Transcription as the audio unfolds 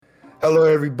Hello,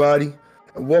 everybody,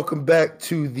 and welcome back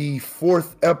to the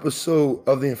fourth episode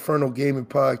of the Inferno Gaming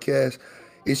Podcast.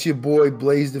 It's your boy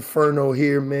Blaze Inferno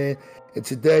here, man. And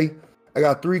today, I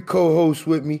got three co-hosts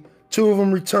with me. Two of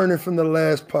them returning from the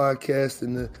last podcast,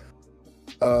 and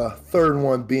the third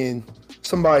one being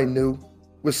somebody new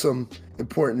with some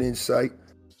important insight.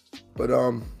 But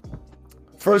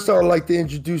first, I would like to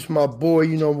introduce my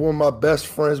boy. One of my best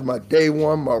friends, my day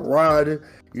one, my rider.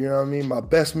 You know what I mean? My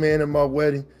best man at my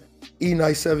wedding.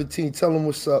 E-Night17, tell them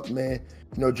what's up, man.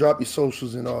 Drop your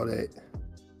socials and all that.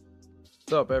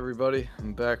 What's up, everybody?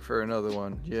 I'm back for another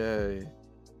one. Yay.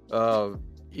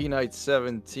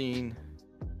 E-Night17.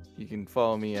 You can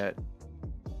follow me at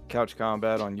Couch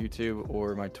Combat on YouTube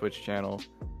or my Twitch channel,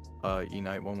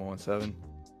 E-Night1117.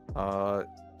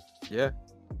 Yeah.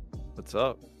 What's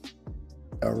up?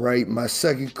 All right, my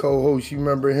second co-host, you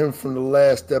remember him from the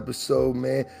last episode,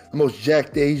 man. The most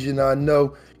jacked Asian I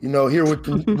know. Here with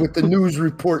the news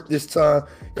report this time.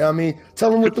 You know what I mean? Tell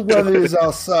them what the weather is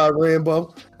outside,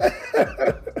 Rambo.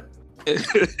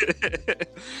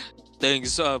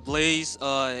 Thanks, Blaze.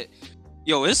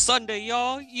 It's Sunday,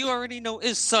 y'all. You already know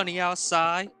it's sunny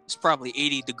outside. It's probably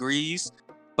 80 degrees.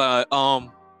 But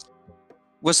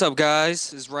what's up,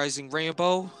 guys? It's Rising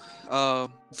Rainbow.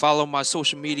 Follow my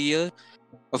social media,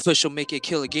 official Make It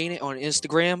Kill It Gain It on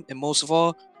Instagram, and most of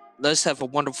all, let's have a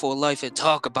wonderful life and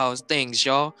talk about things,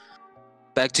 y'all.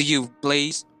 Back to you,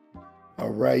 Blaze.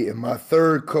 All right, and my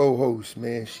third co-host,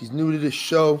 man. She's new to the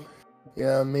show, you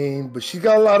know what I mean? But she's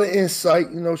got a lot of insight.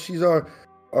 She's our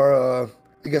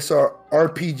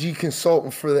RPG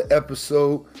consultant for the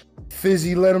episode.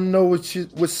 Fizzy, let them know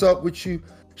what's up with you.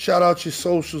 Shout out your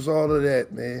socials, all of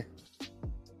that, man.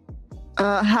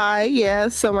 Hi, yeah.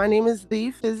 So my name is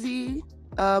The Fizzy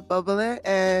Bubbler,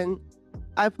 and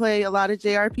I play a lot of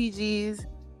JRPGs,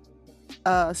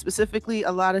 specifically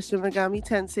a lot of Shin Megami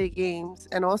Tensei games,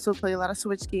 and also play a lot of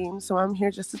Switch games. So I'm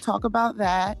here just to talk about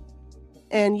that.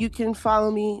 And you can follow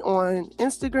me on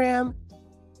Instagram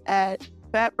at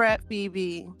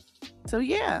FatBratPhoebe. So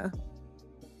yeah.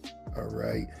 All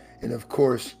right. And of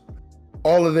course,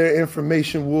 all of their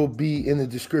information will be in the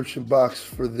description box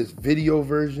for this video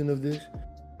version of this.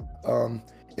 And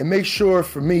make sure,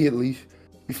 for me at least,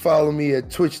 you follow me at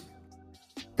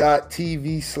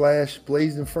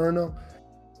twitch.tv/BlazeInferno.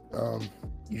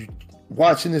 You're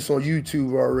watching this on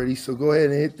YouTube already, so go ahead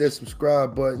and hit that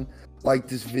subscribe button, like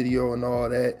this video and all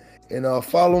that. And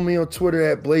follow me on Twitter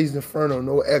at BlazeInferno,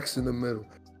 no X in the middle.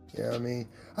 You know what I mean?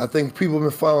 I think people have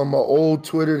been following my old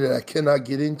Twitter that I cannot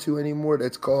get into anymore.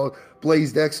 That's called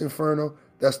BlazeXinferno.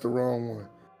 That's the wrong one.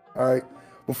 All right.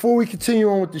 Before we continue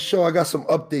on with the show, I got some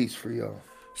updates for y'all.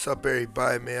 What's up,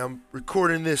 everybody, man? I'm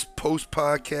recording this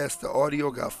post-podcast. The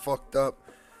audio got fucked up.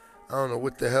 I don't know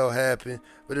what the hell happened,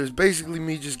 but it was basically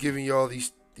me just giving y'all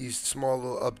these small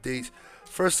little updates.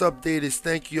 First update is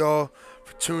thank y'all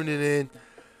for tuning in.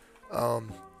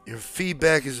 Your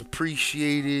feedback is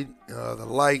appreciated. The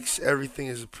likes, everything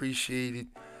is appreciated.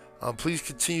 Please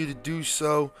continue to do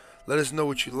so. Let us know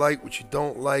what you like, what you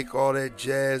don't like, all that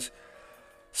jazz.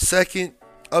 Second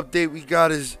update we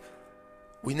got is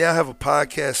we now have a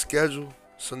podcast schedule.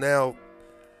 So now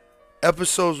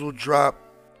episodes will drop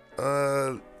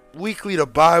weekly to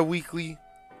bi-weekly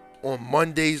on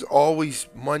Mondays, always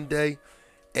Monday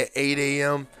at 8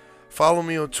 a.m. Follow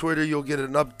me on Twitter. You'll get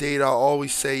an update. I'll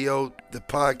always say, yo, the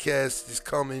podcast is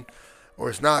coming or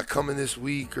it's not coming this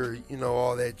week or,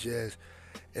 all that jazz.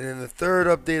 And then the third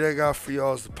update I got for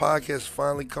y'all is the podcast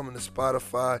finally coming to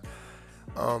Spotify.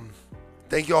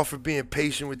 Thank y'all for being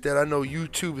patient with that. I know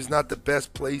YouTube is not the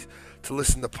best place to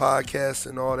listen to podcasts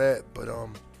and all that, but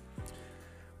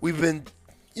we've been,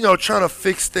 trying to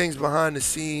fix things behind the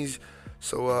scenes.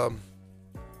 So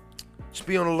just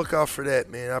be on the lookout for that,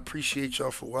 man. I appreciate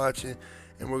y'all for watching,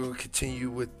 and we're going to continue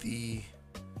with the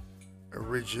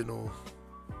original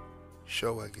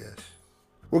show, I guess.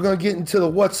 We're going to get into the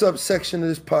What's Up section of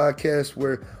this podcast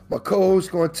where my co-host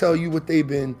is going to tell you what they've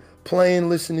been playing,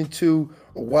 listening to,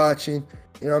 or watching.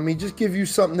 Just give you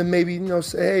something to maybe,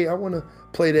 say, hey, I want to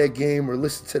play that game or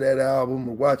listen to that album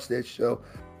or watch that show.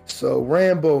 So,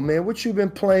 Rambo, man, what you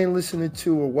been playing, listening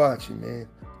to, or watching, man?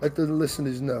 Let the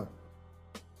listeners know.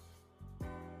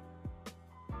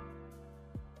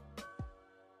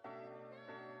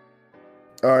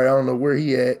 All right, I don't know where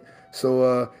he at.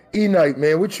 So, E-Night,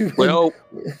 man, what you been...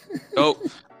 Well,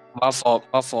 my fault.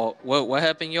 What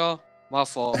happened, y'all? My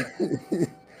fault.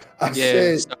 I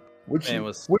said... What man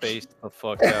was spaced the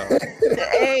fuck out.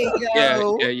 Hey,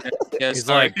 yo. Yeah. He's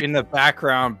like in the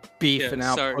background beefing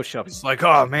out push-ups. It's like,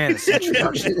 oh man, this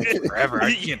introduction is forever.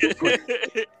 I can't put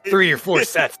 3 or 4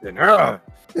 sets in.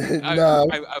 Nah,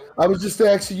 I was just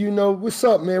asking, what's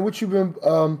up, man? What you been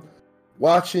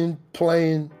watching,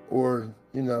 playing, or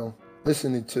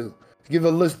listening to? Give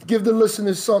the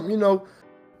listeners something,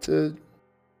 to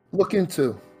look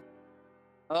into.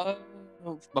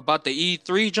 About the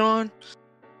E3, John.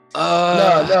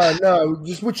 No.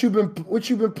 Just what you been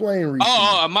playing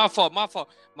recently. My fault.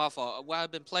 What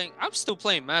I've been playing, I'm still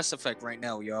playing Mass Effect right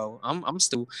now, yo. I'm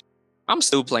still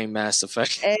playing Mass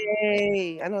Effect.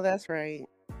 Hey, I know that's right.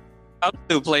 I'm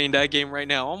still playing that game right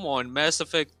now. I'm on Mass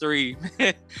Effect 3.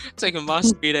 Taking my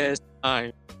sweet ass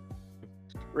time.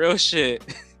 Real shit.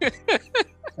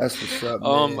 That's what's up,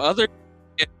 man.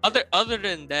 Other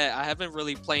than that, I haven't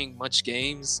really playing much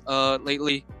games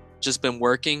lately. Just been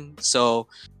working, so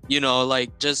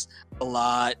like just a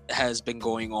lot has been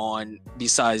going on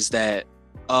besides that.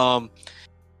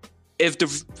 If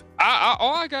the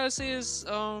all I gotta say is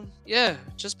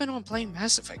just been on playing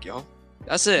Mass Effect, yo.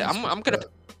 That's it. I'm gonna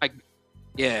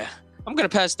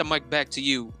pass the mic back to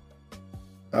you.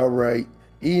 All right,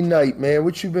 E-Night, man,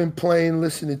 what you been playing,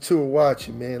 listening to, or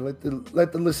watching, man? Let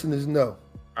the listeners know.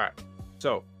 All right,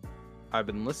 so I've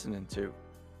been listening to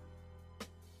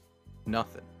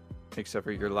nothing except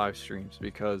for your live streams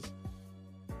because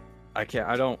I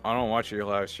don't watch your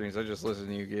live streams. I just listen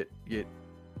to you get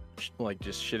like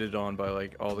just shitted on by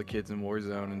like all the kids in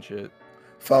Warzone and shit.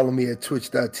 Follow me at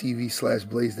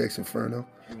twitch.tv/BlazeDexInferno.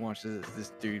 You watch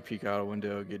this dude peek out a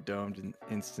window, get domed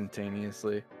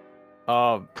instantaneously.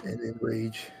 And then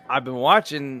rage. I've been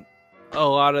watching a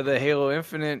lot of the Halo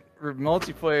Infinite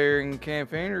multiplayer and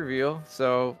campaign reveal,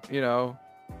 so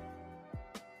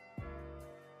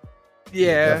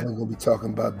yeah, definitely gonna be talking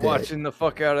about that. Watching the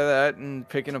fuck out of that and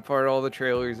picking apart all the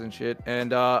trailers and shit.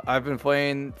 And I've been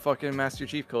playing fucking Master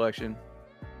Chief Collection.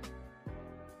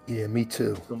 Yeah, me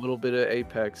too. A little bit of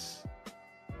Apex.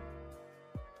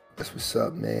 That's what's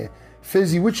up, man.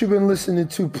 Fizzy, what you been listening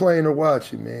to, playing, or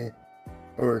watching, man?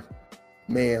 Or,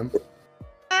 ma'am?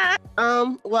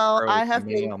 Well, I have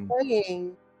been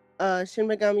playing Shin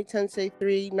Megami Tensei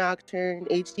 3 Nocturne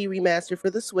HD Remaster for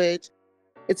the Switch.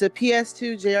 It's a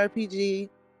PS2 JRPG.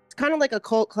 It's kind of like a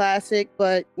cult classic,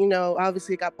 but,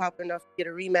 obviously it got popular enough to get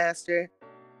a remaster.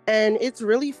 And it's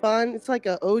really fun. It's like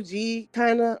an OG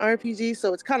kind of RPG,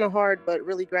 so it's kind of hard, but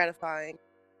really gratifying.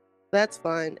 That's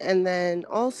fun. And then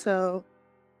also,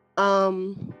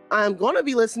 I'm going to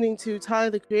be listening to Tyler,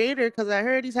 the Creator, because I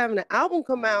heard he's having an album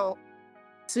come out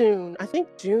soon. I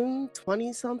think June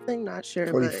 20-something, not sure.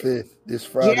 25th, this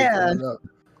Friday coming up.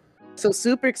 So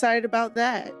super excited about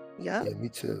that. Yeah, me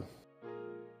too.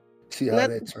 See how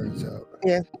that turns out.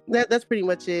 Yeah, that's pretty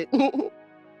much it.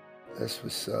 That's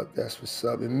what's up.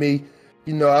 And me,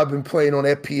 I've been playing on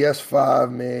that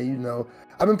PS5, man.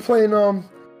 I've been playing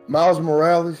Miles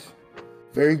Morales.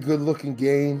 Very good looking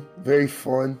game, very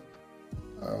fun.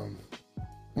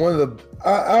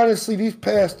 Honestly, these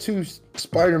past two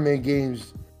Spider-Man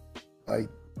games, like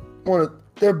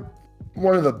they're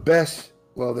one of the best.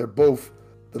 Well, they're both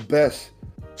the best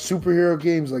superhero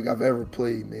games like I've ever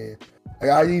played, man.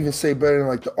 Like I'd even say better than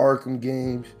like the Arkham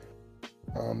games.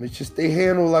 It's just they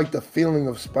handle like the feeling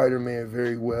of Spider-Man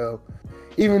very well.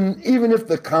 Even if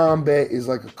the combat is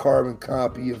like a carbon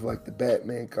copy of like the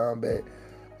Batman combat,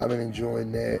 I've been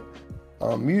enjoying that.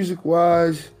 Music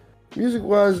wise,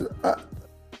 I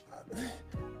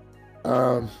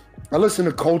listen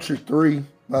to Culture 3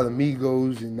 by the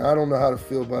Migos, and I don't know how to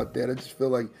feel about that. I just feel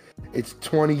like it's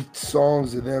 20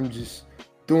 songs of them just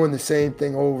doing the same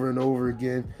thing over and over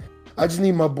again. I just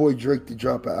need my boy Drake to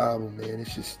drop an album, man.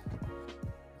 He's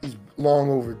long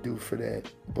overdue for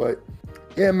that. But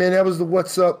yeah, man, that was the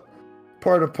What's Up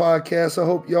part of the podcast. I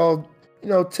hope y'all,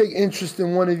 take interest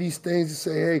in one of these things and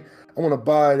say, hey, I want to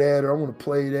buy that, or I want to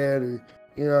play that, or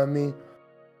you know what I mean?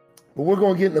 But we're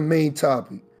going to get in the main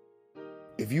topic.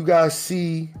 If you guys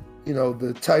see,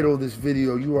 the title of this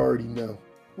video, you already know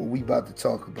what we about to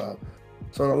talk about.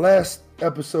 So in the last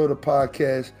episode of the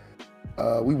podcast,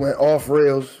 we went off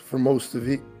rails for most of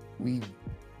it. We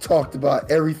talked about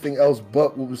everything else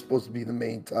but what was supposed to be the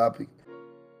main topic.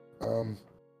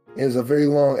 It was a very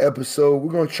long episode.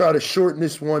 We're going to try to shorten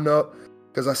this one up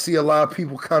because I see a lot of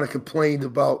people kind of complained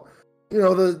about,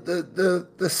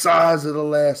 the size of the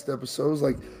last episode. It was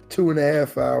like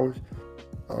 2.5 hours.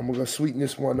 We're going to sweeten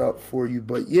this one up for you.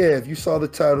 But yeah, if you saw the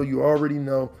title, you already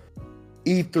know.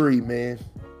 E3, man.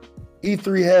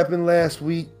 E3 happened last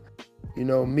week.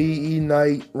 Me,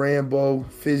 E-Night, Rambo,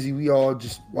 Fizzy, we all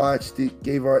just watched it,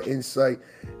 gave our insight.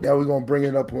 Now we're going to bring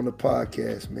it up on the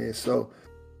podcast, man. So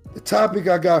the topic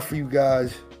I got for you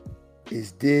guys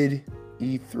is, did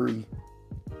E3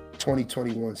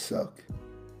 2021 suck?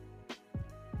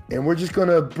 and we're just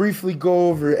gonna briefly go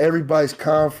over everybody's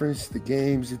conference, the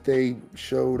games that they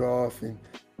showed off, and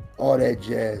all that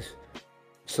jazz.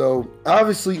 So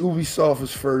obviously Ubisoft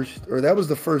was first, or that was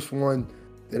the first one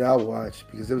that I watched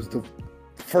because it was the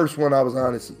first one I was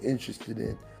honestly interested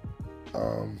in.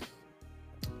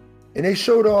 And they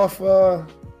showed off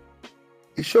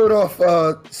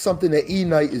something that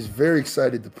E-Knight is very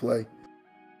excited to play.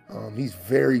 He's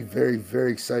very, very,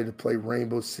 very excited to play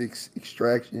Rainbow Six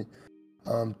Extraction.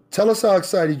 Tell us how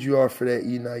excited you are for that,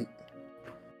 E-Knight.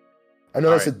 I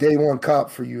know that's a day one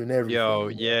cop for you and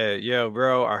everything. Yo,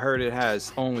 bro. I heard it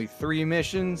has only 3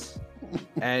 missions,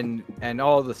 and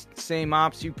all the same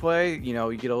ops you play. You know,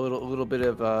 you get a little bit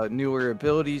of newer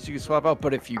abilities you can swap out.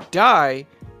 But if you die,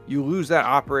 you lose that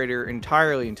operator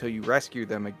entirely until you rescue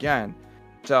them again.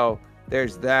 So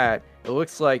there's that. It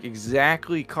looks like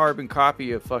exactly carbon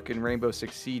copy of fucking Rainbow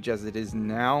Six Siege as it is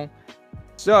now.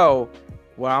 So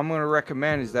what I'm gonna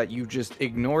recommend is that you just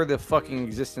ignore the fucking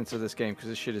existence of this game because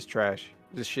this shit is trash.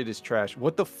 This shit is trash.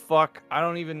 What the fuck? I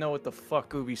don't even know what the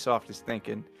fuck Ubisoft is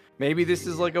thinking. Maybe this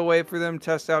is like a way for them to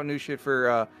test out new shit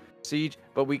for Siege,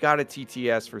 but we got a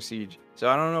TTS for Siege. So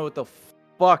I don't know what the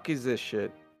fuck is this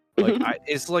shit. Like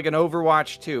it's like an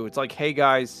Overwatch 2. It's like, hey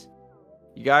guys,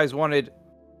 you guys wanted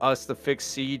us to fix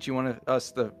Siege, you wanted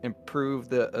us to improve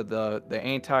the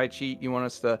anti-cheat, you want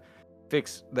us to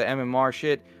fix the MMR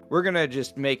shit. We're gonna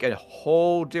just make a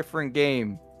whole different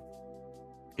game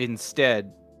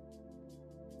instead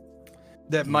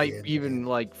that might even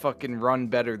like fucking run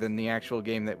better than the actual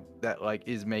game that like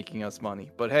is making us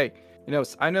money. But hey, you know,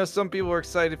 I know some people are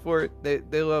excited for it.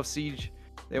 They love Siege.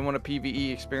 They want a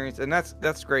PvE experience, and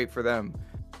that's great for them.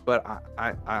 But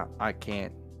I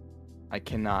can't. I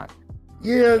cannot.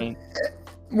 Yeah.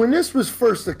 When this was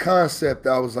first a concept,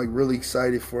 I was like really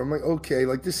excited for it. I'm like, okay,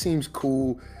 like this seems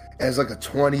cool as like a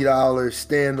 $20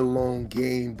 standalone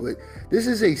game, but this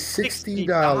is a $60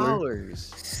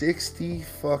 $60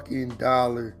 fucking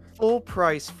dollar full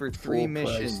price for 3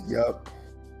 missions. Yup.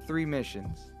 3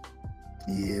 missions.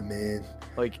 Yeah, man.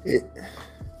 Like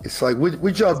it's like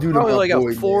what y'all do to probably my like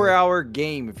boy, a 4-hour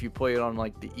game if you play it on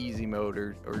like the easy mode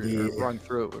or run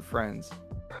through it with friends.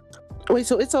 Wait,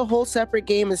 so it's a whole separate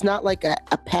game? It's not like a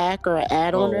pack or an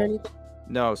add-on or anything?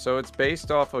 No, so it's based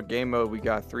off a game mode we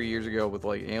got 3 years ago with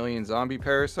like alien zombie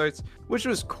parasites, which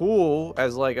was cool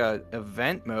as like a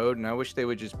event mode, and I wish they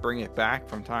would just bring it back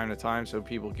from time to time so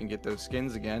people can get those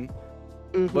skins again.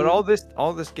 Mm-hmm. But all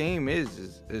this game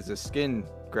is a skin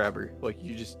grabber. Like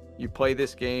you play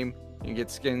this game, you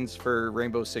get skins for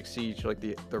Rainbow Six Siege, like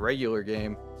the regular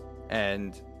game,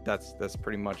 and that's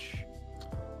pretty much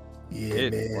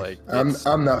it. Man. Like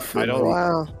I'm not familiar.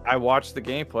 Wow. I watched the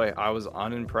gameplay. I was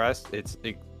unimpressed. It's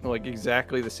like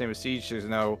exactly the same as Siege. There's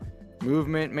no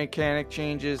movement mechanic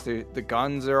changes. The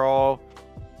guns are all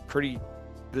pretty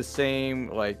the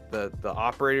same. Like the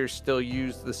operators still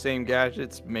use the same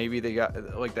gadgets. Maybe they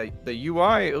got like the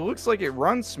UI. It looks like it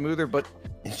runs smoother, but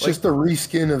it's like, just a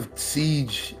reskin of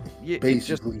Siege,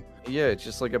 basically. It's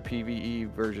just like a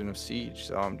PvE version of Siege.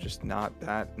 So I'm just not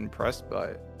that impressed by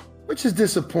it. Which is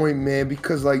disappointing, man,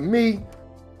 because like me,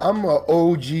 I'm a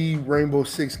OG Rainbow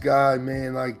Six guy,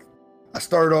 man. Like I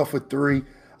started off with 3.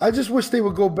 I just wish they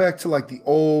would go back to like the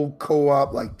old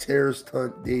co-op, like terrorist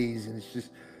hunt days. And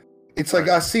it's like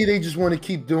I see they just want to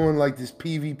keep doing like this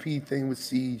PvP thing with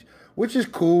Siege, which is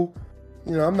cool.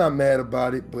 You know, I'm not mad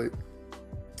about it, but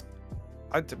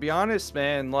to be honest,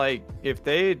 man, like if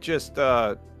they had just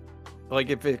like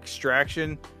if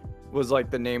Extraction was like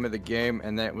the name of the game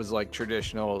and that was like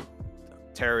traditional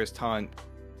terrorist hunt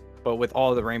but with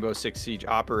all the Rainbow Six Siege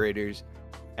operators,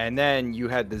 and then you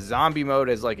had the zombie mode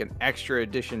as like an extra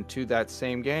addition to that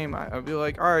same game, I'd be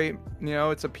like, all right, you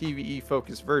know, it's a PvE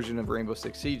focused version of Rainbow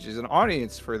Six Siege. There's an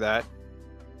audience for that.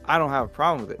 I don't have a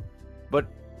problem with it. But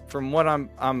from what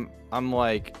I'm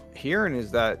like hearing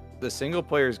is that the single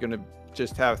player is going to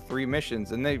just have 3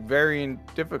 missions and they vary in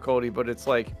difficulty, but it's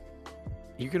like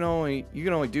you can only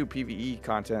do PvE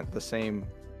content the same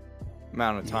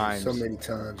amount of times. So many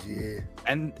times, yeah.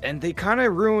 And they kind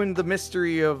of ruined the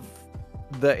mystery of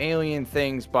the alien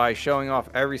things by showing off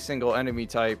every single enemy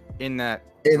type in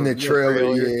the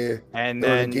trailer, yeah. And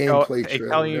then they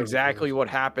tell you exactly what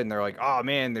happened. They're like, oh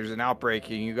man, there's an outbreak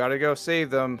and you gotta go save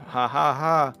them. Ha ha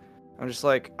ha. I'm just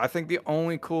like, I think the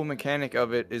only cool mechanic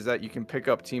of it is that you can pick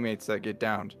up teammates that get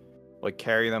downed, like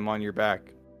carry them on your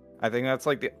back. I think that's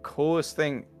like the coolest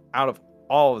thing out of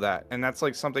all of that, and that's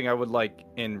like something I would like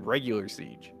in regular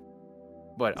Siege.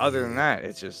 But other than that,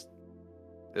 it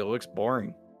looks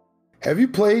boring. Have you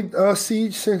played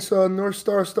Siege since North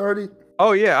Star started?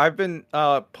 Oh yeah, I've been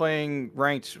playing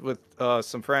ranked with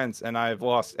some friends, and I've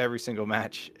lost every single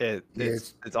match. Yeah,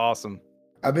 It's awesome.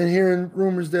 I've been hearing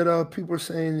rumors that people are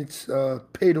saying it's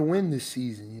pay to win this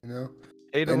season.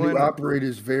 Pay to That new win. operator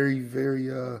is very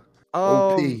Um,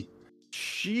 OP.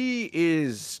 she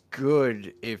is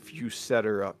good if you set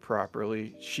her up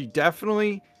properly. She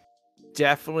definitely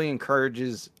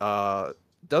encourages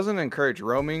doesn't encourage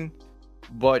roaming,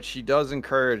 but she does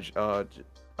encourage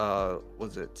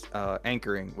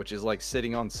anchoring, which is like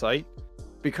sitting on site,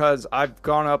 because I've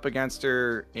gone up against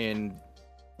her in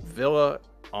Villa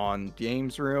on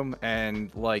Games Room, and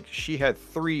like she had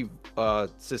 3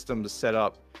 systems set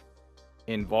up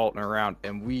in Vault and around,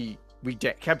 and we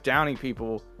kept downing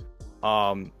people,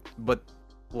 but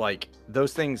like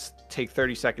those things take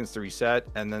 30 seconds to reset,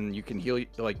 and then you can heal,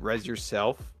 like res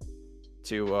yourself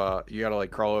to you gotta like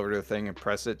crawl over to the thing and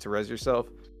press it to res yourself,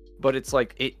 but it's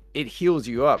like it heals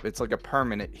you up. It's like a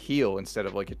permanent heal instead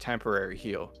of like a temporary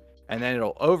heal, and then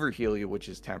it'll overheal you, which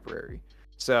is temporary.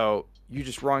 So you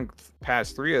just run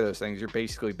past 3 of those things, you're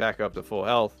basically back up to full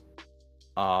health,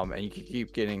 and you can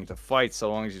keep getting to fights so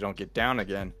long as you don't get down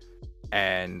again.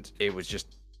 And it was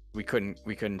just we couldn't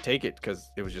take it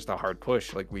because it was just a hard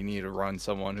push. Like we need to run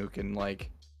someone who can, like,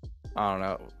 I don't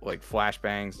know, like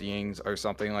flashbangs, yings, or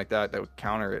something like that would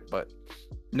counter it. But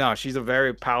no, she's a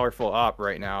very powerful op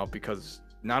right now, because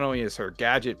not only is her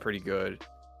gadget pretty good,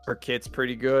 her kit's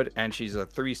pretty good, and she's a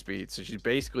 3-speed, so she's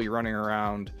basically running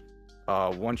around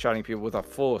one-shotting people with a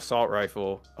full assault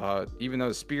rifle. Even though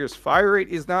the spear's fire rate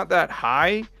is not that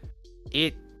high,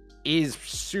 it is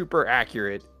super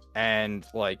accurate, and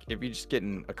like if you're just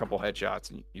getting a couple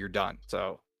headshots, you're done.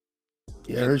 So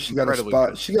yeah, she got a spot.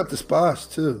 Good. She got the spots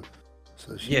too.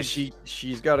 So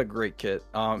she's got a great kit.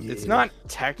 It's not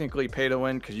technically pay to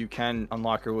win because you can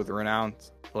unlock her with renown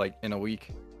like in a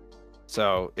week.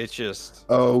 So it's just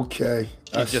okay.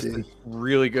 She's just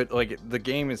really good. Like the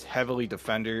game is heavily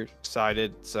defender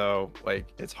sided, so like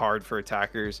it's hard for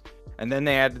attackers. And then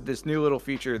they added this new little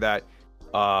feature that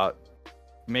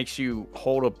makes you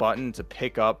hold a button to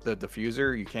pick up the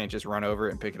diffuser. You can't just run over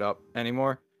it and pick it up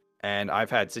anymore. And I've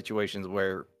had situations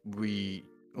where we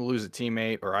lose a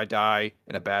teammate or I die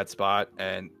in a bad spot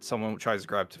and someone tries to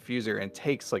grab diffuser and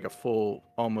takes like a full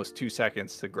almost 2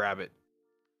 seconds to grab it,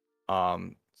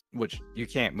 which you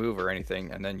can't move or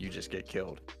anything, and then you just get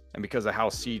killed. And because of how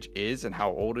Siege is and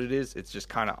how old it is, it's just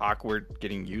kind of awkward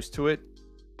getting used to it.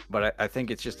 But I think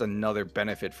it's just another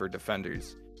benefit for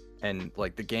defenders. And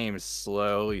like the game is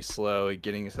slowly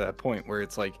getting to that point where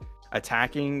it's like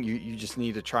attacking, you just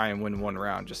need to try and win one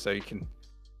round just so you can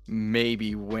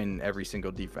maybe win every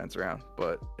single defense round.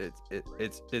 But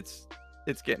it's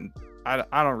getting, I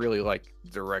don't really like the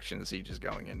direction Siege is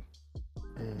going in.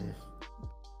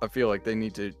 I feel like they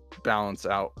need to balance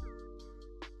out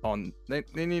on,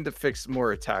 they need to fix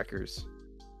more attackers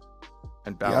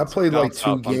and balance. I played like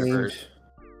 2 games.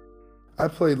 I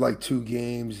played like 2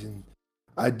 games, and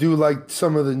I do like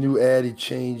some of the new added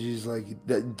changes. Like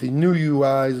the new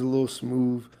UI is a little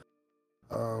smooth.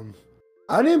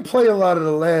 I didn't play a lot of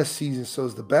the last season, so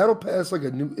is the battle pass like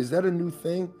is that a new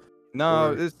thing?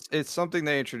 No, it's something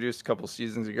they introduced a couple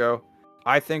seasons ago.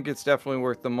 I think it's definitely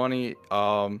worth the money.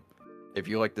 If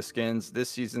you like the skins, this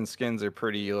season's skins are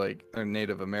pretty like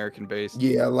Native American based.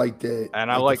 Yeah, I like that.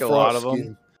 And I like a lot of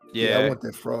them. Yeah, I want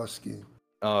that frost skin.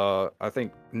 I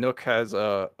think Nook has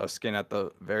a skin at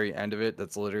the very end of it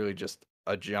that's literally just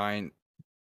a giant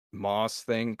moss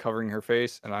thing covering her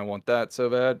face, and I want that so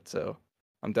bad. So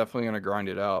I'm definitely gonna grind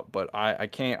it out. But I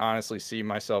can't honestly see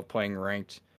myself playing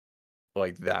ranked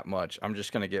like that much. I'm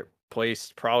just gonna get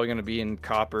placed, probably gonna be in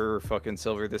copper or fucking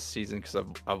silver this season because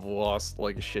I've lost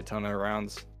like a shit ton of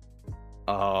rounds.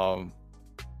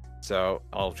 So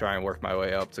I'll try and work my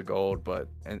way up to gold, but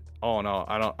all in all,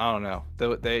 I don't know.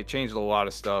 They changed a lot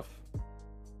of stuff,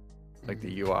 like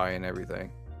the UI and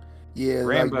everything. Yeah,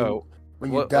 Rambo.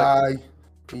 Like when you die,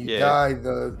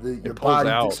 your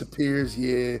body disappears.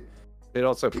 Yeah. It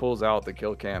also pulls out the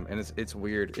kill cam, and it's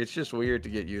weird. It's just weird to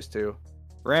get used to.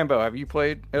 Rambo, have you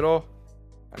played at all?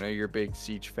 I know you're a big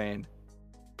Siege fan.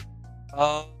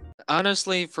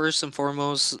 Honestly, first and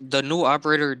foremost, the new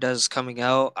operator that's coming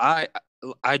out,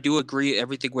 I do agree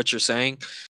everything what you're saying,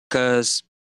 because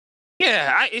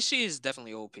yeah, she is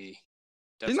definitely OP.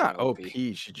 She's not OP.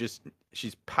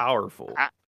 She's powerful.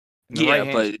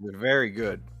 Yeah, but she's very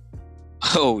good.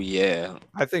 Oh yeah,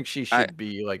 I think she should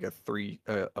be like a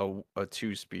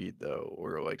 2-speed though,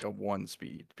 or like a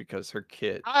 1-speed, because her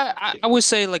kit. I would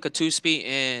say like a 2-speed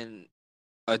and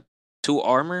a 2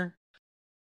 armor.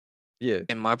 Yeah.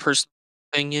 In my personal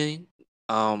opinion,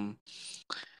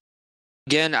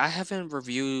 Again, I haven't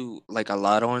reviewed like a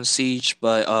lot on Siege,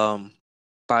 but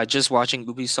by just watching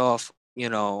Ubisoft,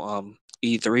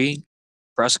 E3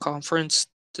 press conference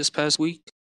this past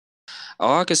week,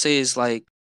 all I can say is like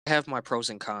I have my pros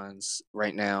and cons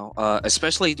right now.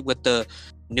 Especially with the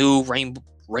new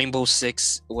Rainbow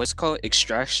Six, what's it called,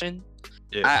 Extraction.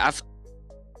 Yeah. I feel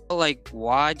like,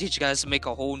 why did you guys make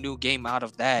a whole new game out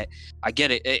of that? I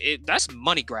get it. That's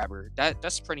money grabber.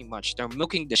 That's pretty much, they're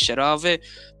milking the shit out of it.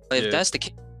 But if that's the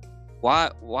case,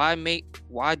 why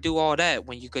do all that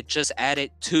when you could just add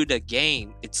it to the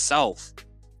game itself?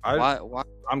 Why?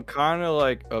 I'm kind of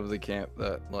like of the camp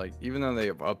that, like, even though they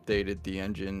have updated the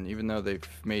engine, even though they've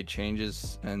made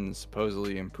changes and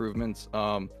supposedly improvements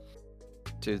to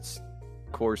its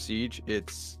core Siege,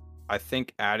 I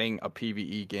think adding a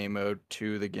PvE game mode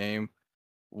to the game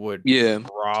would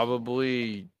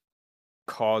probably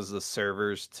cause the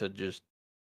servers to just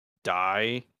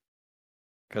die,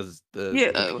 because the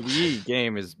PvE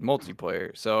game is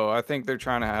multiplayer. So I think they're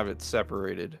trying to have it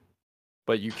separated.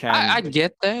 But you can. I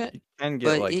get that. You can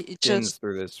get like skins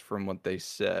through this from what they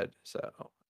said. So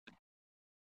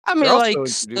I mean, they're like,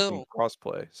 also introducing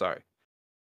crossplay. Sorry.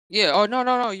 Yeah. Oh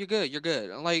no. You're good. You're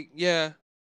good. Like, yeah,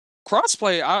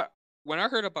 crossplay. When I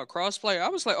heard about crossplay, I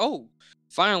was like, oh,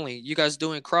 finally, you guys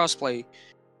doing crossplay.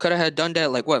 Could have had done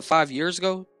that like what, 5 years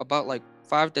ago? About like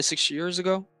 5 to 6 years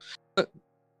ago.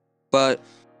 But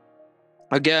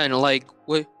again, like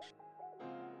with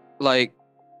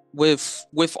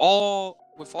all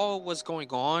what's going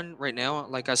on right now,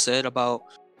 like I said about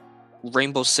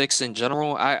Rainbow Six in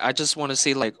general, I just want to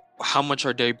see like how much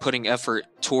are they putting effort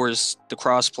towards the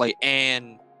crossplay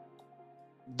and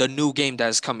the new game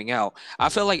that's coming out. I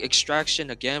feel like Extraction,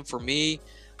 again, for me,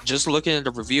 just looking at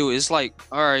the review, is like,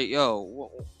 all right,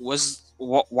 yo,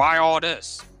 why all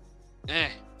this?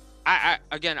 I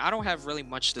don't have really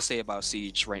much to say about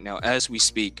Siege right now as we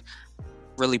speak.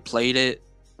 Really played it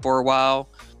for a while.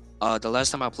 The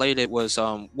last time I played it was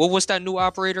what was that new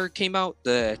operator came out?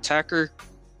 The attacker,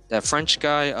 that French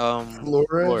guy.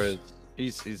 Flores.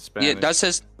 He's Spanish. Yeah, that's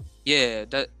his. Yeah,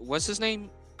 what's his name?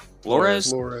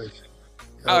 Flores.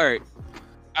 Yep. All right.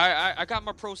 I got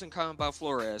my pros and cons about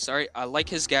Flores. All right, I like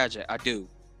his gadget, I do,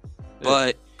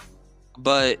 but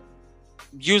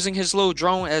using his little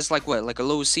drone as like a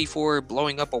little C4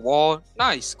 blowing up a wall,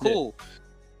 nice, cool.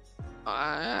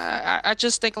 I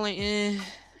just think like,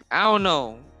 I don't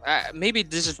know. Maybe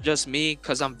this is just me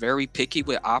because I'm very picky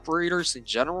with operators in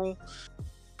general.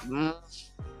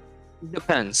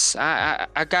 Depends.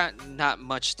 I got not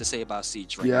much to say about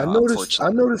Siege right now. I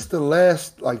noticed the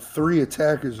last like 3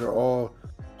 attackers are all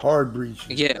hard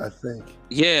breachers. Yeah, I think.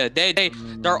 Yeah,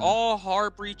 they're all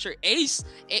hard breacher. Ace.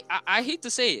 I hate to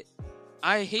say it.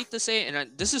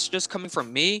 And this is just coming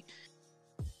from me.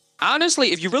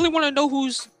 Honestly, if you really want to know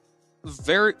who's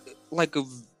very like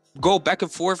go back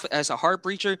and forth as a hard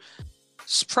breacher,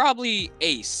 it's probably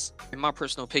Ace, in my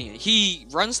personal opinion. He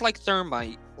runs like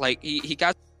Thermite. Like he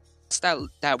got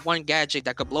that one gadget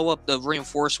that could blow up the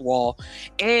reinforced wall,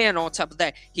 and on top of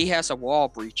that, he has a wall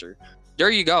breacher. There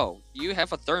you go. You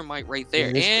have a Thermite right there.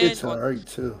 And his kit's alright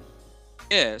too.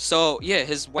 Yeah, so yeah,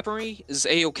 his weaponry is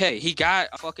A-okay. He got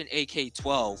a fucking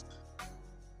AK-12.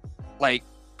 Like,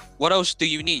 what else do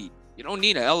you need? You don't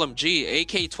need an LMG.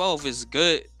 AK-12 is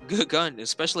good gun,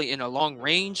 especially in a long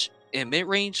range and mid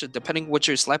range, depending what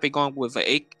you're slapping on with an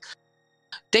AK.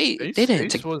 They didn't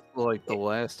take. Ace was like the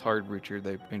last hard breacher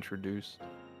they introduced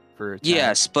for attack.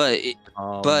 Yes, but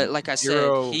like I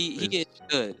said, he gets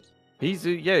good. He's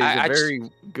a very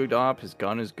good op. His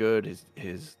gun is good.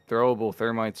 His throwable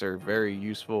thermites are very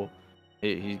useful.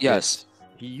 He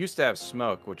used to have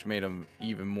smoke, which made him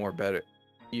even more better.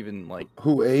 Even like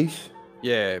who, Ace?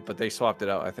 Yeah, but they swapped it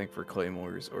out, I think, for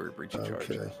claymores or breaching charge.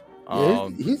 Yeah,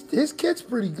 his kit's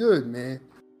pretty good, man.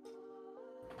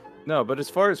 No, but as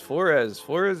far as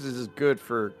Flores is good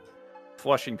for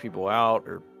flushing people out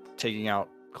or taking out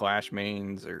clash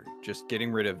mains or just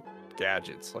getting rid of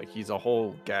gadgets. Like, he's a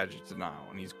whole gadget denial,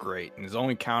 and he's great. And his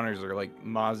only counters are like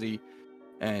Mozzie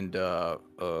and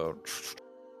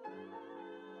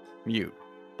Mute.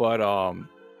 But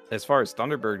as far as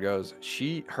Thunderbird goes,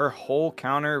 her whole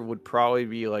counter would probably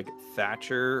be like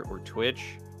Thatcher or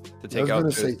Twitch to take out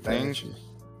those things. Thatcher.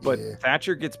 But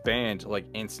Thatcher gets banned like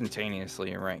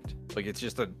instantaneously in ranked. Like, it's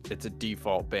a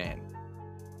default ban.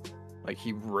 Like,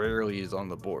 he rarely is on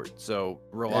the board. So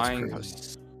relying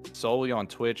solely on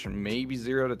Twitch and maybe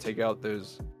Zero to take out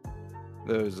those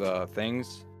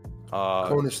things.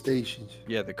 Kona stations.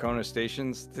 Yeah, the Kona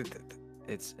stations.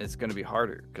 It's gonna be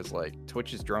harder because like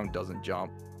Twitch's drone doesn't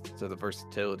jump. So the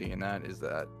versatility in that is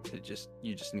that you just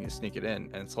need to sneak it in,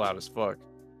 and it's loud as fuck.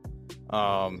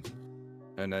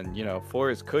 And then, you know,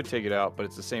 Flores could take it out, but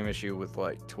it's the same issue with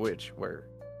like Twitch where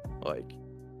like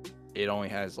it only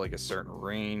has like a certain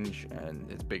range and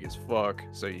it's big as fuck,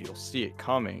 so you'll see it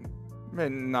coming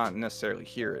and not necessarily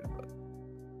hear it. But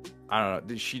I don't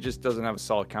know, she just doesn't have a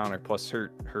solid counter, plus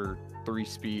her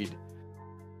 3-speed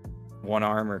 1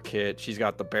 armor kit. She's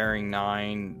got the bearing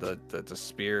 9, the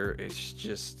spear.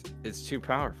 It's too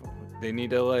powerful. They need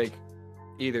to like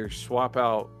either swap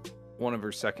out one of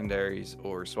her secondaries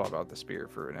or swap out the spear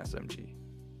for an SMG.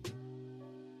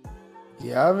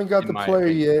 Yeah, I haven't got the player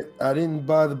opinion. yet. I didn't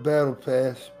buy the battle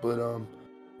pass, but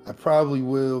I probably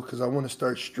will because I want to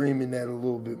start streaming that a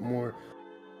little bit more.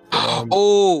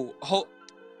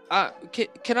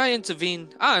 Can I intervene?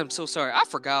 I am so sorry. I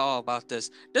forgot all about this.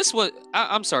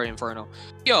 I'm sorry, Inferno.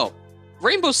 Yo,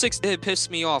 Rainbow Six did piss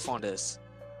me off on this.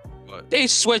 What? They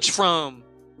switched from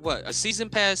a season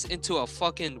pass into a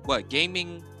fucking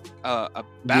gaming a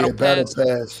battle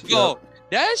pass. Yo, Yep.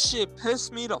 that shit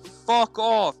pissed me the fuck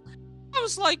off. I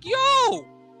was like, yo,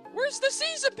 where's the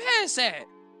season pass at?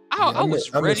 I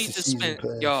was ready to spend.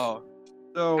 Yo,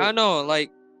 So I know,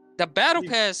 like the battle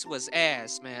pass was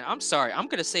ass, man. I'm sorry. I'm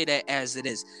gonna say that as it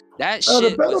is. That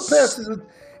shit The battle was. pass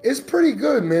it's pretty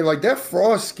good, man. Like that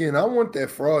Frost skin. I want that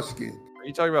Frost skin. are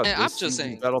you talking about Man, this I'm just season's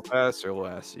saying. battle pass or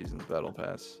last season's battle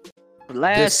pass?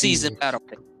 Last This season season. battle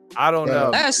pass. I don't Yeah. know.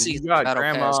 Last because season you got battle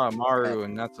Grandma pass. Maru,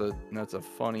 and that's a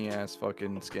funny ass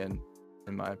fucking skin,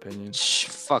 in my opinion.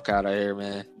 Fuck out of here,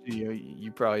 man.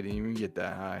 You probably didn't even get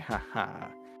that high. Haha.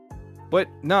 But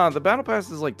no, the battle pass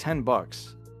is like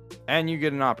 $10, and you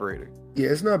get an operator. Yeah,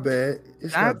 it's not bad.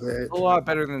 It's That's not bad. a lot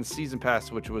better than season pass,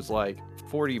 which was like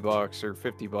 $40 or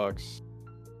 $50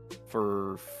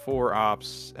 for 4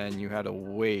 ops, and you had to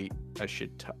wait a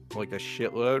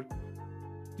shitload.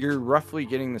 You're roughly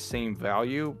getting the same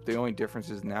value. The only difference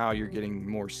is now you're getting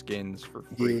more skins for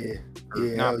free. Yeah, Or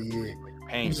yeah, not hell for yeah. free, like,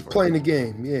 paying He's for playing it. the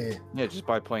game. Yeah, Yeah, just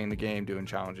by playing the game, doing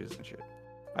challenges and shit.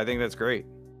 I think that's great.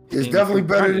 it's you definitely can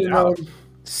better grind it than out.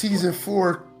 season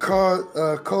 4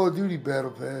 Call of Duty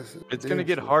battle pass. It's gonna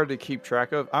get hard to keep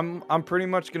track of. I'm pretty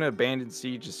much gonna abandon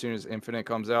Siege as soon as Infinite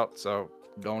comes out, so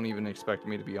don't even expect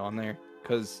me to be on there.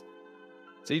 Cause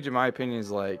Siege, in my opinion,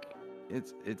 is like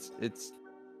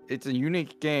it's a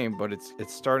unique game, but it's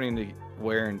starting to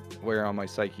wear on my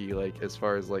psyche, like as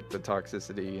far as like the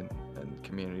toxicity and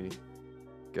community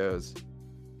goes.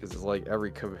 Because it's like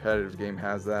every competitive game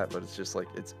has that, but it's just like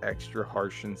it's extra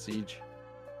harsh in Siege.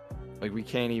 Like we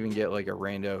can't even get like a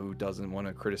rando who doesn't want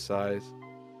to criticize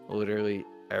literally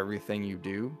everything you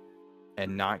do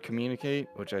and not communicate,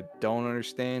 which I don't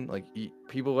understand. Like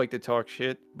people like to talk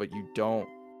shit, but you don't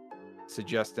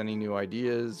suggest any new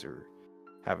ideas or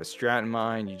have a strat in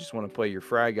mind. You just want to play your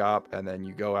frag op, and then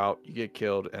you go out, you get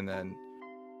killed, and then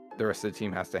the rest of the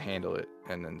team has to handle it.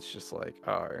 And then it's just like,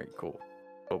 all right, cool,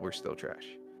 but we're still trash.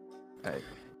 Hey,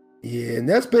 Yeah, and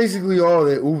that's basically all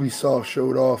that Ubisoft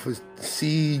showed off is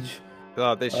Siege. they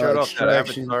showed off that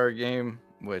Extraction. Avatar game,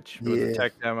 which was a Yeah.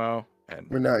 tech demo, and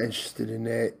We're not interested in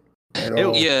that at It-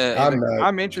 all. yeah, I'm not.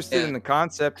 I'm interested Yeah. in the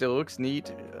concept. It looks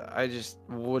neat. I just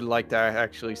would like to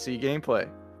actually see gameplay.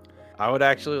 I would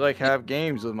actually like have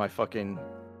games with my fucking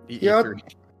Yeah, E3.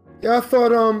 Yeah, I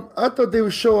thought they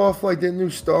would show off like that new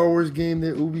Star Wars game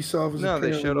that Ubisoft was No,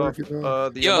 they apparently showed off working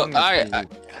on. the Yo, Among Us I-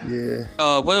 movie.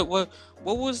 Yeah,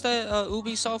 what was that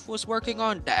Ubisoft was working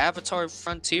on? The Avatar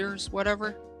Frontiers,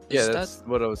 whatever. Yeah, Is that- that's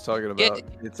what I was talking Yeah. about.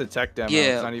 It's a tech demo.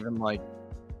 Yeah. It's not even like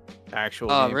actual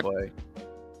Re- gameplay.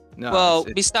 No, well,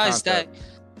 it's besides that,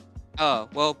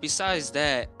 concept. besides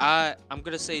that, I'm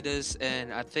gonna say this,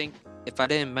 and I think if I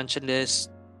didn't mention this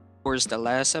towards the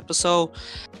last episode,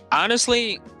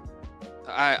 honestly,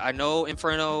 I know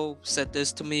Inferno said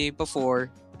this to me before.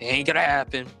 It ain't gonna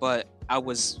happen, but I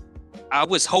was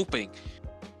hoping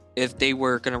if they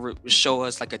were gonna show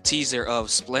us like a teaser of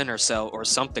Splinter Cell or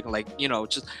something, like, you know,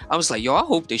 just I was like, yo, I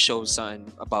hope they show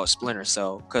something about Splinter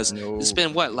Cell, because No. it's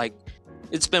been what, like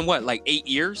 8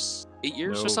 years, 8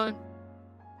 years No. or something.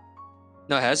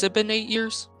 No, has it been 8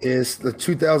 years? it's the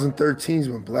 2013s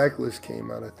when Blacklist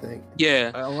came out, I think.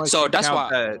 Yeah. Unless So you that's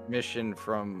count why. that mission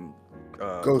from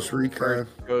Ghost Recon.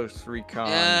 Ghost Recon.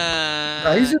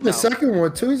 Nah, he's in the no. second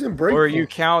one too. He's in Breakpoint. Or you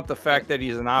count the fact that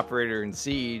he's an operator in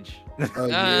Siege. Oh,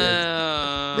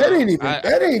 yeah. Uh, That ain't even I-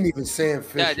 that ain't even Sam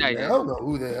Fisher. yeah, man. yeah. I don't know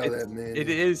who the hell It's- that man It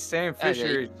is. is Sam Yeah, yeah, Fisher,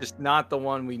 yeah. it's just not the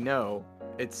one we know.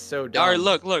 It's so dumb. All right,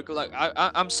 look.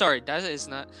 I'm sorry. That is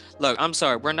not. Look, I'm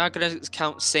sorry. We're not gonna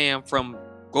count Sam from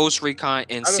Ghost Recon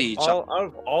and Siege. Out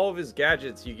of all of his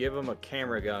gadgets, you give him a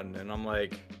camera gun, and I'm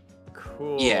like,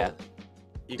 cool. Yeah.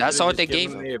 You That's could've all just they given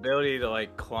gave him. The ability to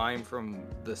like climb from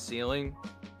the ceiling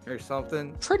or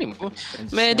something. Pretty much.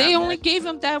 And Man, they Snap only Mac. gave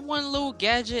him that one little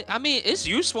gadget. I mean, it's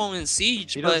useful in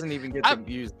Siege, He but doesn't even get to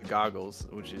use the goggles,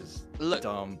 which is look,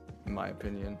 dumb in my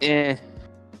opinion.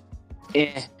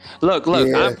 Look.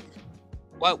 Yeah.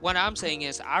 What I'm saying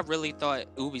is, I really thought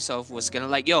Ubisoft was gonna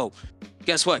like, yo,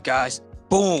 guess what, guys?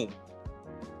 Boom,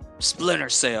 Splinter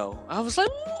Cell. I was like,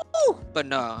 woo! But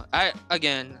no, I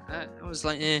was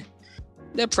like,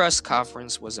 Their press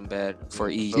conference wasn't bad for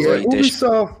E3 Yeah, edition.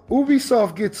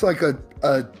 Ubisoft gets like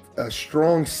a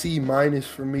strong C minus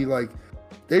for me. Like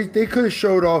they could have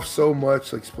showed off so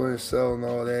much, like Splinter Cell and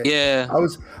all that. Yeah, I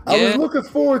was looking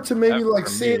forward to maybe That like for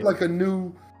seeing me. like a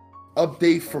new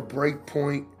update for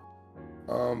Breakpoint.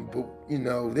 But you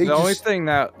know, The only thing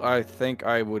that I think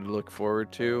I would look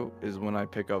forward to is when I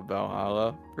pick up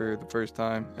Valhalla for the first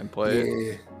time and play it.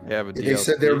 yeah. They have a They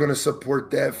said they were DLC. going to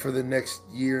support that for the next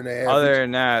year and a half. Other which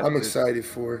than that, I'm excited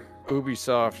for.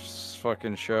 Ubisoft's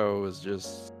fucking show is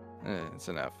just, it's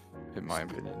an F, in my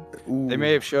opinion. Ooh. They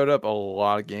may have showed up a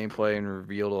lot of gameplay and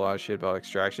revealed a lot of shit about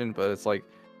Extraction, but it's like,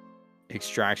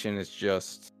 Extraction is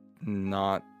just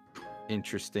not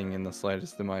interesting in the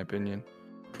slightest, in my opinion.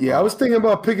 Yeah, I was thinking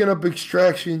about picking up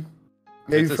Extraction,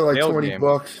 maybe It's a for like sales $20. game.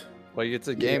 Like, it's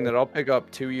a game that I'll pick up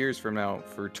 2 years from now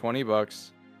for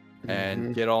 $20 and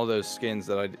Mhm. get all those skins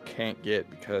that I can't get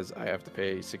because I have to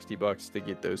pay $60 to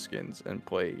get those skins and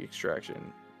play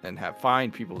Extraction and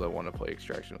find people that want to play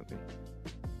Extraction with me.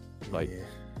 Like, Yeah.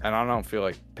 and I don't feel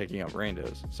like picking up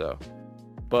randos. So,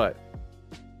 but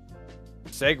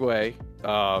segue.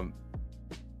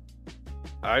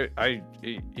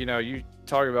 You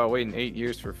talk about waiting 8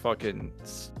 years for fucking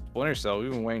Splinter Cell.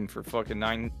 We've been waiting for fucking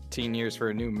 19 years for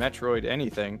a new Metroid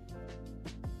anything.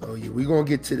 Oh yeah, we're gonna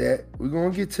get to that.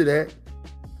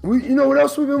 You know what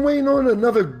else we've been waiting on?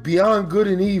 Another Beyond Good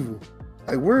and Evil.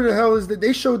 Like, where the hell is that?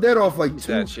 They showed that off like Teased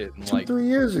two, that shit in like 3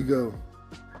 years ago.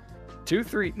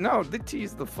 2-3. No, they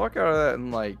teased the fuck out of that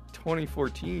in like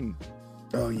 2014.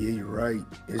 Oh yeah, you're right.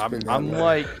 I'm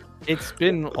like, it's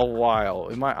been a while.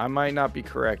 I might not be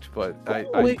correct, but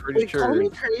I'm pretty Call sure. me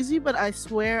crazy, but I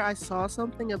swear I saw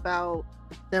something about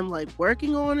them like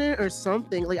working on it or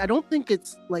something. Like, I don't think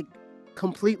it's like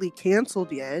completely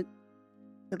canceled yet.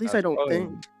 At least I That's don't probably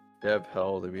think. Dev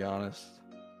hell, to be honest.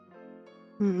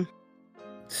 Hmm.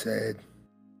 sad.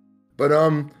 But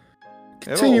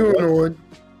continuing on.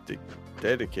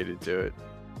 Dedicated to it.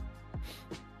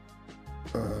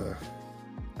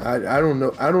 I don't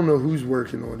know who's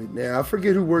working on it now. I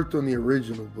forget who worked on the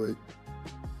original, but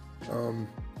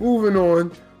moving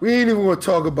on. We ain't even gonna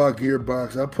talk about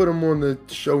Gearbox. I put them on the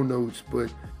show notes,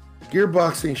 but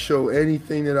Gearbox ain't show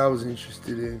anything that I was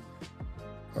interested in.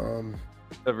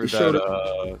 Ever showed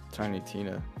that Tiny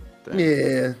Tina thing.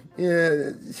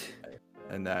 Yeah.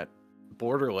 And that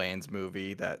Borderlands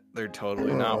movie that they're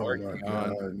totally not Oh working my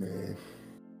on God, man.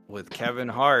 with Kevin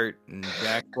Hart and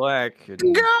Jack Black. And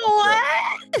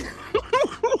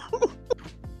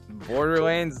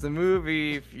Borderlands the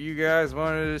movie. If you guys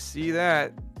wanted to see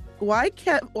that, Why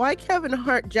Kevin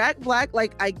Hart? Jack Black,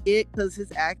 like, I get because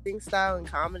his acting style and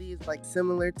comedy is like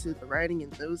similar to the writing in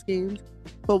those games,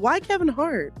 but why Kevin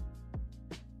Hart?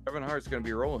 Kevin Hart's gonna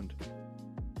be Roland.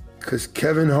 Because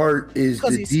Kevin Hart is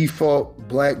 'Cause the he's- default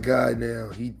black guy now.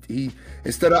 He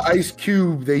instead of Ice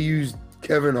Cube, they used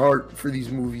Kevin Hart for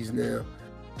these movies now.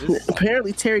 This,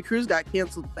 Apparently Terry Crews got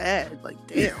canceled bad. Like,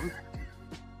 damn.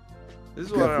 this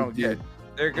is what I don't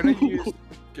Definitely get.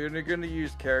 They're gonna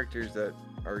use characters that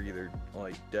are either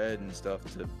like dead and stuff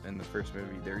in the first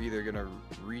movie. They're either gonna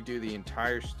redo the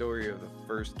entire story of the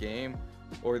first game,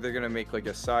 or they're gonna make like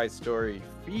a side story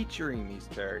featuring these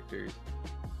characters.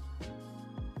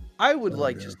 I would Oh,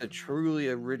 like yeah. just a truly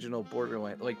original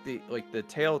Borderlands, like the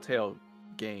Telltale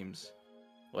games,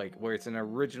 like where it's an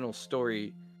original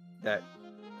story that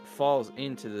falls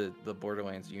into the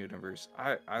Borderlands universe.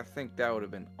 I think that would have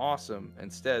been awesome.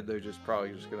 Instead, they're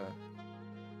probably just gonna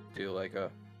do like a,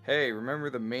 hey,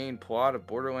 remember the main plot of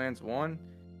Borderlands 1?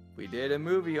 We did a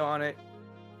movie on it.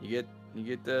 You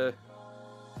get to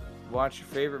watch your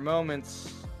favorite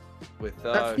moments with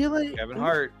I feel like Kevin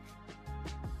Hart.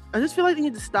 I just feel like they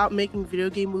need to stop making video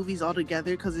game movies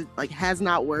altogether because it like has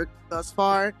not worked thus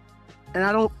far, and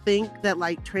I don't think that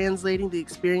like translating the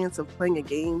experience of playing a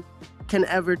game can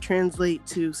ever translate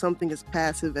to something as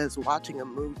passive as watching a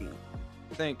movie.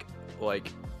 I think like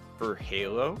for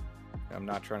Halo, I'm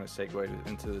not trying to segue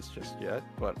into this just yet,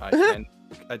 but I can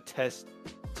attest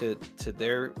to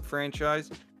their franchise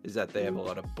is that they have a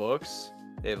lot of books,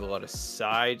 they have a lot of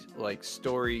side like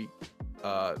story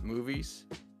movies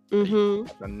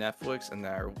Mm-hmm. on Netflix, and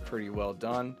they're pretty well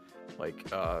done. Like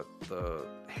the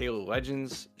Halo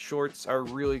Legends shorts are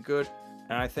really good,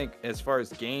 And I think as far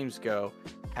as games go,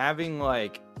 having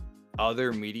like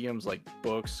other mediums like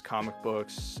books, comic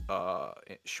books,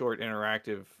 short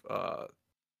interactive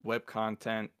web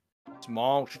content,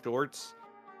 small shorts,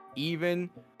 even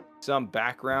some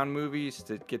background movies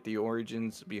to get the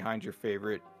origins behind your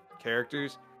favorite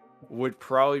characters would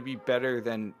probably be better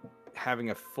than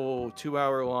having a full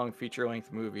 2-hour long feature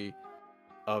length movie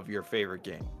of your favorite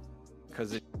game,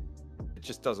 because it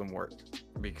just doesn't work.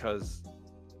 Because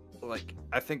like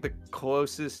I think the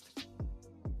closest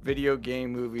video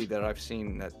game movie that I've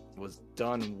seen that was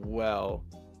done well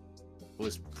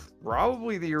was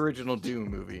probably the original Doom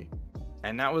movie,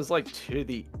 and that was like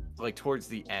towards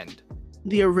the end.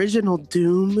 The original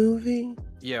Doom movie?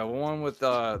 Yeah, one with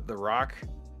the Rock.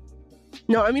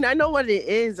 No, I mean I know what it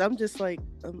is. I'm just like,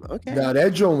 okay. Nah,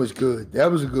 that joint was good. That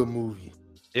was a good movie.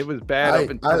 It was bad up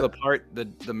until the part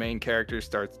the main character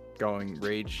starts going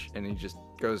rage and he just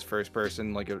goes first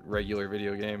person like a regular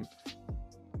video game.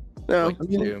 No, Like I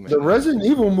mean, Doom the and- Resident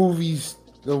Evil movies,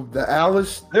 the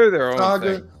Alice They're their own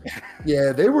saga, thing.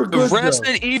 yeah, they were The good. though.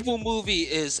 Resident Evil movie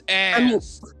is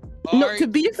ass. no. Alright? To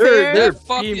be They're fair, That B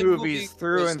fucking movies movie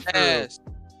through was and through. ass.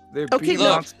 They're Okay, B look,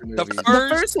 monster The movies.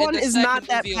 first and one the is second not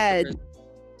that movie bad. are-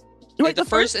 Wait, the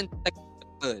first and second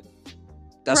are good.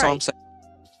 That's all I'm Right. saying.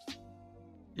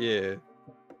 Yeah,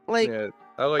 like yeah.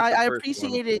 I like. I the first one.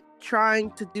 appreciate it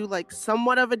trying to do like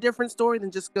somewhat of a different story than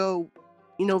just go,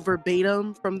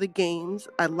 verbatim from the games.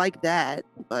 I like that,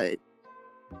 but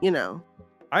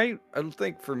I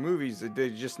think for movies they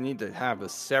just need to have a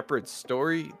separate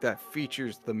story that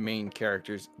features the main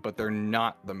characters, but they're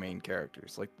not the main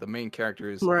characters. Like the main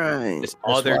character is right. this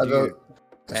That's other why dude.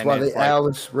 That's And why it's the like-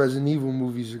 Alice Resident Evil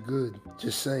movies are good.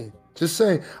 Just saying. Just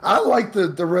saying. I like the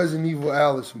Resident Evil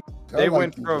Alice movies. I They like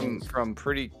went them from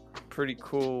joints. pretty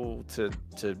cool to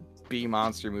B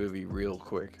monster movie real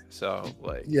quick. So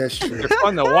like Yeah, sure. they're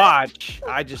fun to watch.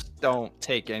 I just don't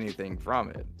take anything from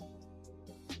it.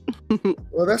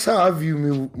 Well, that's how I view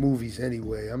movies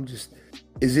anyway. I'm just,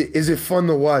 is it fun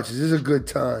to watch? Is this a good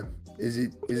time? Is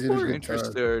it a People are good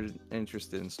time?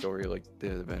 interested in story like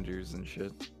the Avengers and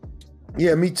shit.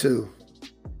 Yeah, me too.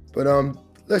 But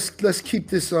let's keep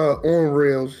this on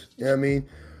rails. You know what I mean?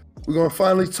 We're gonna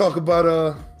finally talk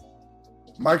about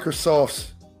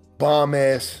Microsoft's bomb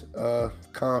ass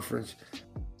conference.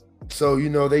 So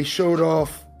they showed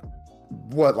off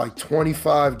like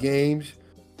 25 games.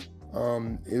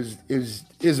 It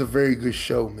was a very good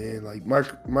show, man. Like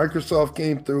Microsoft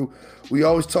came through. We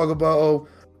always talk about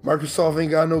Microsoft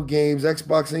ain't got no games,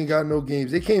 Xbox ain't got no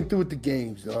games. They came through with the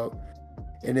games, dog.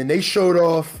 And then they showed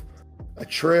off a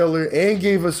trailer and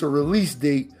gave us a release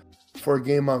date for a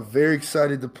game I'm very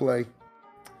excited to play.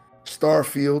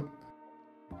 Starfield.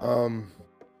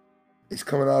 It's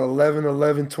coming out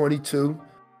 11/11/22.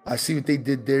 I see what they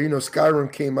did there.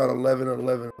 Skyrim came out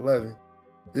 11/11/11.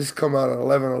 This come out on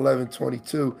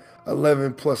 11/11/22.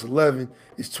 11 plus 11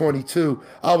 is 22.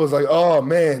 I was like, oh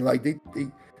man, like they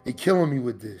killing me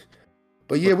with this.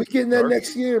 But yeah, we getting that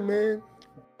next year, man.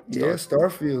 Yeah,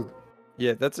 Starfield.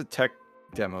 Yeah, that's a tech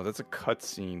demo. That's a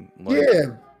cutscene. Like,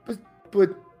 Yeah, but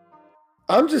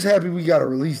I'm just happy we got a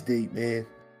release date, man.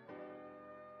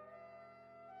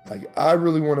 Like I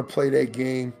really want to play that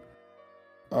game.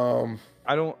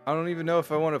 I don't even know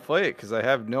if I want to play it because I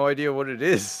have no idea what it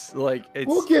is. Like it's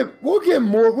We'll get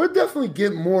more. We'll definitely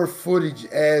get more footage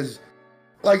as,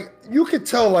 like you could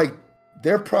tell, like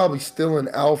they're probably still in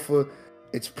alpha.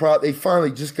 They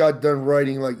finally just got done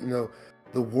writing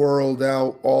the world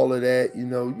out, all of that.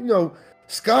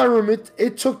 Skyrim.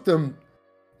 It took them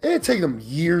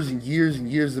years and years and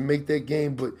years to make that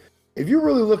game. But if you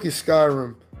really look at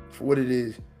Skyrim for what it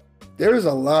is, there is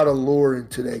a lot of lore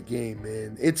into that game,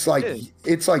 man. It's like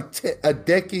a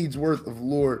decade's worth of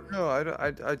lore no, I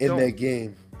in don't. that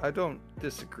game. I don't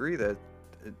disagree that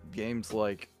games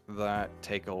like that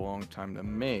take a long time to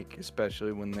make,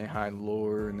 especially when they hide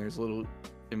lore and there's little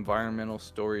environmental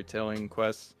storytelling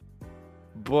quests.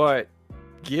 But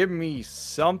give me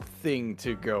something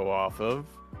to go off of.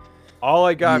 All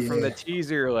I got from the Yeah.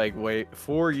 teaser,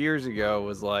 4 years ago,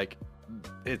 was like,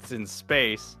 it's in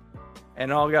space.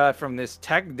 And all I got from this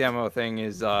tech demo thing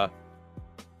is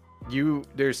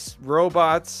there's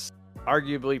robots,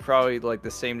 arguably probably like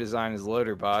the same design as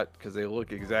Loaderbot, because they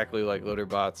look exactly like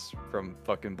Loaderbots from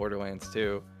fucking Borderlands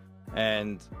 2,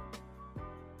 and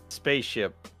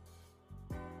spaceship.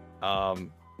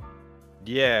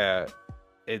 Yeah,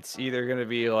 it's either gonna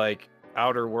be like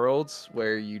Outer Worlds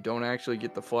where you don't actually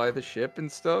get to fly the ship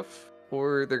and stuff,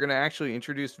 or they're gonna actually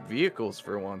introduce vehicles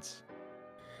for once.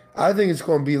 I think it's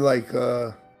gonna be like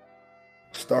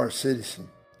Star Citizen.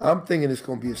 I'm thinking it's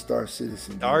gonna be a Star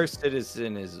Citizen. Star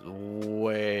Citizen is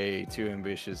way too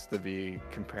ambitious to be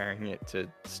comparing it to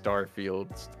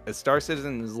Starfield. Star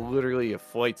Citizen is literally a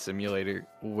flight simulator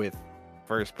with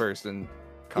first-person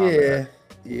combat.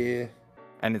 Yeah.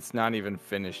 And it's not even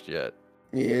finished yet.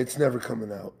 Yeah, it's never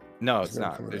coming out. No, it's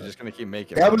not. They're just gonna keep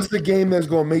making. That was the game that's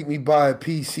gonna make me buy a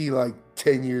PC like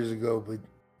 10 years ago, but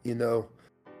you know,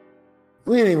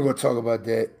 we ain't even gonna talk about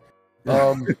that.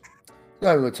 Not even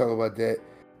gonna talk about that.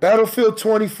 Battlefield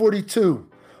 2042.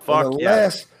 Fuck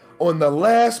On the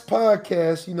last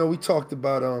podcast, you know, we talked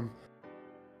about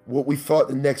what we thought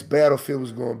the next Battlefield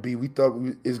was going to be. We thought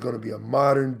it was going to be a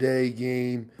modern day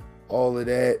game, all of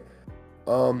that.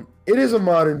 It is a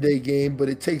modern day game, but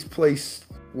it takes place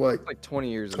what? Like 20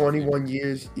 years. 21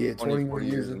 years. Yeah, 21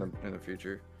 years in the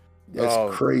future.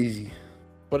 That's crazy.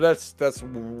 But that's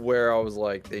where I was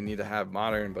like, they need to have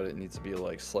modern, but it needs to be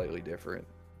like slightly different.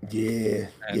 Yeah,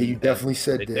 you definitely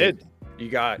said that. Did. You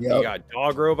got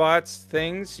dog robots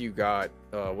things, you got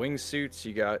wingsuits,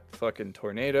 you got fucking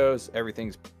tornadoes.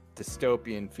 Everything's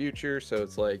dystopian future, so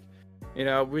it's like, you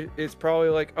know, it's probably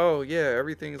like, oh yeah,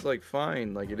 everything's like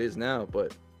fine like it is now,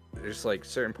 but there's like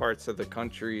certain parts of the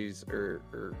countries or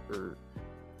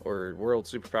world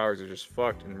superpowers are just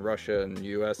fucked, and Russia and the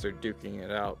US are duking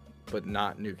it out, but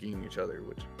not nuking each other,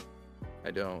 which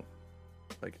I don't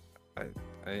like.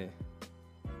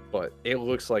 But it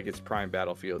looks like it's prime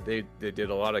Battlefield. They did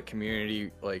a lot of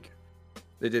community, like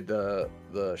they did the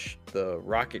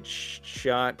rocket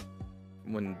shot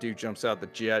when dude jumps out the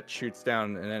jet, shoots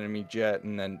down an enemy jet,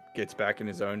 and then gets back in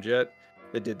his own jet.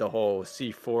 They did the whole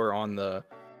C4 on the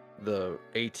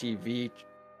ATV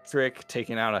trick,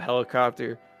 taking out a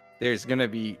helicopter. There's gonna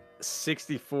be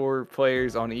 64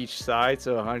 players on each side,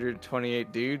 so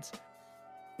 128 dudes.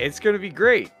 It's gonna be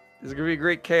great. It's gonna be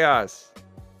great chaos.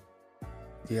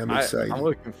 Yeah, I'm excited. I'm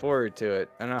looking forward to it,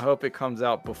 and I hope it comes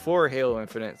out before Halo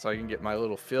Infinite so I can get my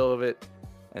little feel of it,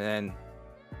 and then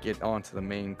get on to the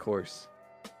main course.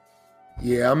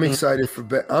 Yeah, I'm excited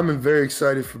I'm very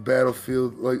excited for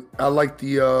Battlefield. Like, I like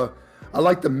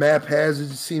the map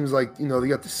hazards. It seems like, you know, they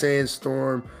got the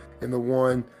sandstorm and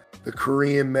the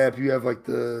Korean map. You have like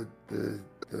the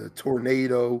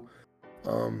tornado.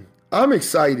 I'm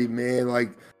excited, man.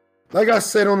 Like I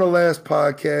said on the last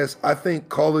podcast, I think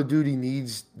Call of Duty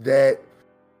needs that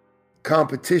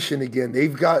competition again.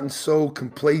 They've gotten so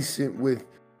complacent with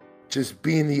just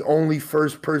being the only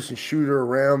first-person shooter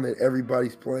around that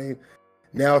everybody's playing.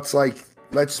 Now it's like,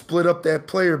 let's split up that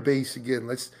player base again.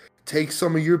 Let's take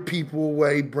some of your people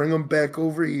away, bring them back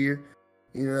over here.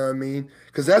 You know what I mean?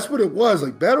 Because that's what it was.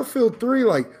 Like, Battlefield 3,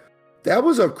 like, that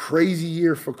was a crazy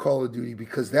year for Call of Duty,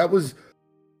 because that was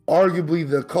arguably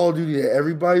the Call of Duty that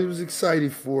everybody was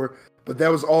excited for, but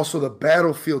that was also the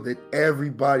Battlefield that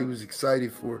everybody was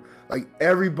excited for. Like,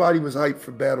 everybody was hyped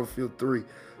for Battlefield 3.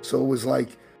 So it was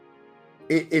like,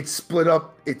 it split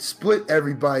up. It split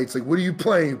everybody. It's like, what are you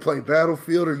playing? You playing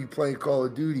Battlefield or are you playing Call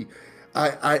of Duty?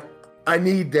 I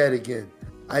need that again.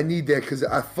 I need that, because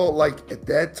I felt like at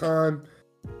that time,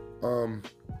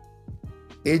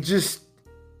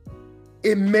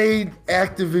 it made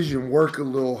Activision work a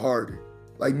little harder.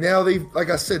 Like, now like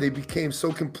I said, they became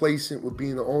so complacent with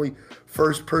being the only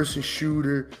first-person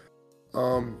shooter.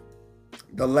 The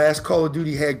last Call of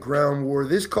Duty had ground war.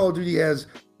 This Call of Duty has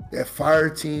that fire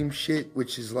team shit,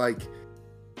 which is like,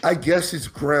 I guess it's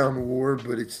ground war,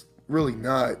 but it's really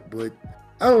not. But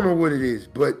I don't know what it is.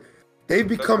 But they've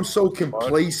become so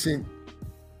complacent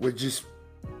with just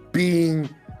being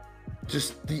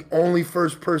just the only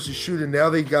first-person shooter. Now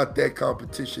they got that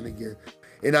competition again.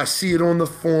 And I see it on the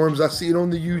forums. I see it on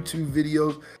the YouTube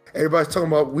videos. Everybody's talking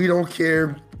about, we don't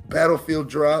care, Battlefield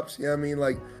drops. You know what I mean?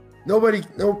 Like,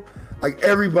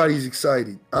 everybody's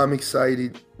excited. I'm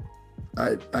excited.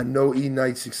 I know E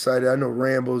Knight's excited. I know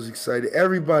Rambo's excited.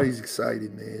 Everybody's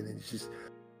excited, man. And it's just,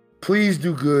 please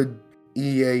do good,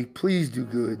 EA. Please do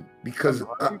good, because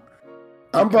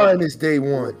I'm buying this day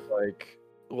one.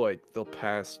 Like the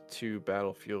past two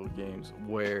Battlefield games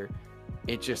where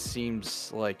it just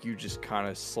seems like you just kind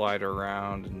of slide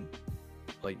around, and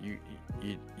like you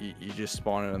just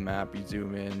spawn in a map, you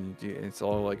zoom in, it's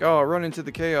all like, oh, run into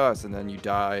the chaos, and then you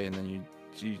die, and then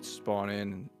you spawn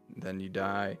in, and then you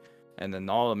die, and then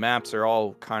all the maps are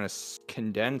all kind of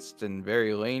condensed and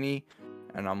very laney,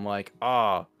 and I'm like,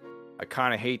 I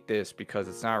kind of hate this, because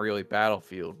it's not really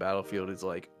Battlefield. Battlefield is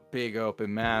like big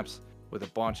open maps with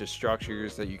a bunch of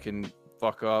structures that you can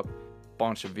fuck up,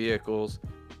 bunch of vehicles,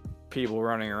 people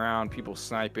running around, people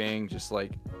sniping, just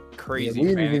like crazy. Yeah,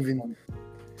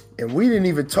 we didn't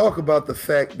even talk about the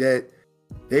fact that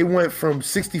they went from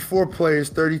 64 players,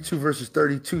 32 versus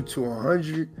 32, to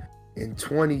 100 and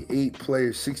 28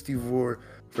 players, 64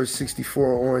 for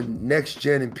 64 on next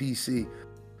gen and PC.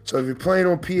 So if you're playing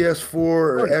on PS4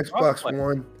 or it's Xbox crossplay.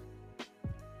 One,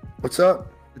 what's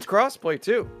up? It's crossplay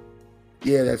too.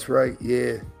 Yeah, that's right.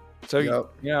 Yeah. So Yep.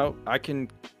 you know, I can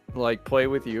like play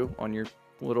with you on your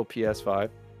little PS5.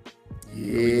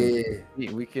 Yeah.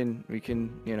 We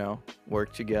can you know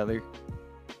work together.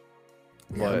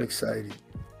 Yeah, I'm But- excited.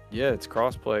 Yeah, it's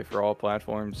crossplay for all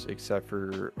platforms except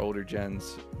for older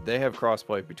gens. They have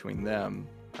crossplay between them,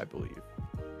 I believe,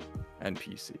 and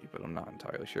PC, but I'm not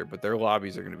entirely sure. But their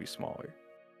lobbies are going to be smaller.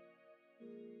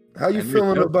 How you And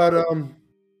feeling no-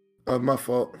 about my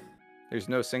fault. There's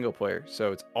no single player,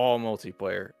 so it's all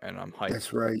multiplayer, and I'm hyped.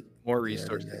 That's right. More Yeah,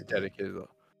 resources yeah. dedicated to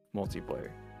multiplayer.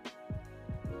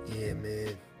 Yeah,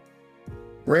 man.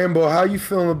 Rambo, how you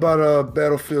feeling about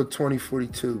Battlefield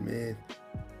 2042, man?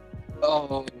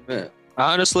 Oh man.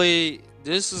 Honestly,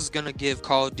 this is gonna give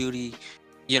Call of Duty,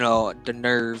 you know, the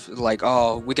nerve. Like,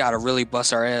 oh, we gotta really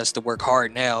bust our ass to work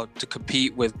hard now to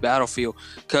compete with Battlefield.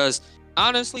 Cause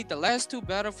honestly, the last two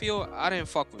Battlefield, I didn't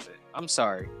fuck with it. I'm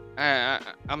sorry.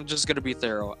 I'm just gonna be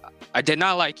thorough. I did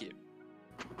not like it.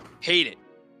 Hate it.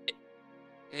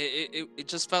 It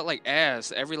just felt like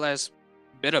ass. Every last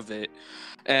bit of it.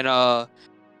 And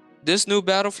this new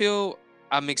Battlefield,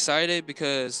 I'm excited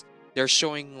because they're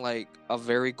showing like a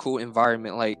very cool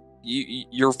environment. Like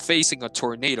you're facing a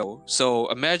tornado, so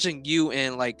imagine you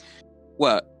and like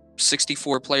what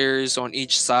 64 players on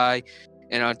each side,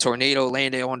 and a tornado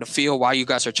landed on the field while you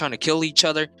guys are trying to kill each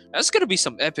other. That's gonna be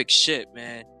some epic shit,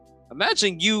 man.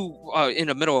 Imagine you in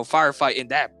the middle of a firefight and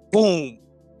that boom,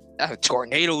 that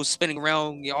tornado spinning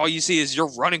around. All you see is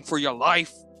you're running for your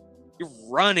life. You're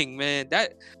running, man.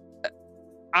 That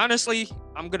honestly,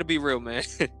 I'm gonna be real, man.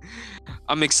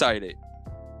 I'm excited,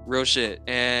 real shit,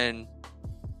 and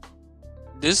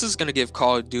this is gonna give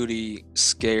Call of Duty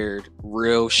scared,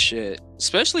 real shit,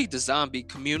 especially the zombie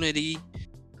community,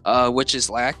 which is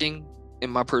lacking in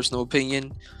my personal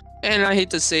opinion. And I hate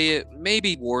to say it,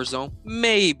 maybe Warzone,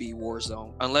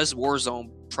 unless Warzone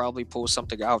probably pulls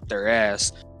something out their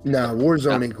ass. Nah,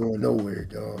 Warzone ain't going nowhere,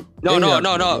 dog. No, They no, not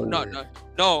no, going no, no, nowhere.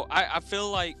 no. I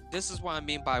feel like this is what I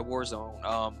mean by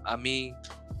Warzone. I mean,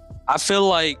 I feel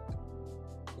like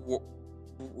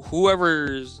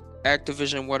whoever's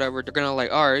Activision, whatever, they're gonna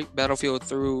like, all right, Battlefield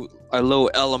threw a little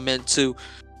element to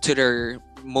their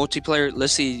multiplayer.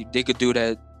 Let's see, if they could do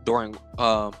that during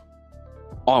on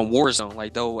Warzone.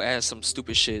 Like they'll add some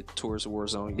stupid shit towards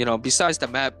Warzone. You know, besides the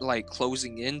map like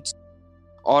closing in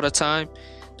all the time,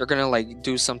 they're gonna like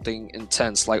do something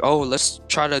intense. Like, oh, let's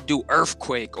try to do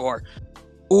earthquake, or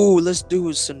oh, let's do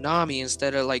a tsunami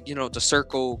instead of like, you know, the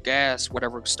circle, gas,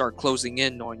 whatever, start closing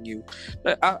in on you.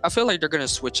 I feel like they're gonna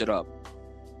switch it up.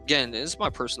 Again, it's my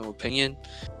personal opinion.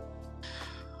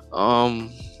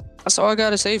 That's all I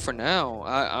gotta say for now.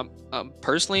 I'm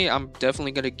personally, I'm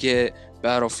definitely gonna get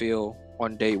Battlefield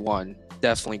on day one.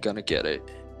 Definitely gonna get it.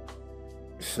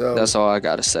 So That's all I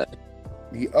gotta say.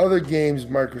 the other games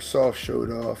Microsoft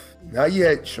showed off, not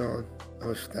yet, Sean.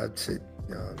 That's it.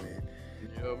 Oh man. You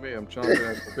know me, I'm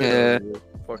chomping at the Yeah. bit.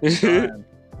 Fucking time.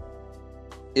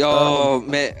 Yo,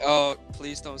 man. Oh,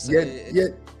 please don't say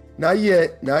it. Not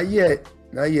yet.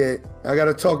 I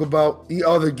gotta talk about the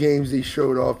other games they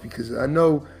showed off because I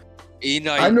know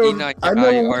when we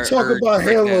talk about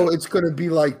Halo, it's gonna be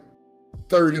like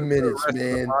 30 minutes,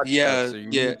 man. Yeah, So you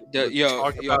yeah, need to yo,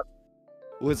 talk yo. about-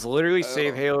 Let's literally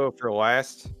save Oh. Halo for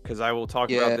last, because I will talk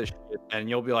Yeah. about this shit, and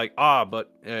you'll be like, but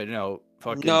no,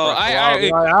 fucking. No, Breath of the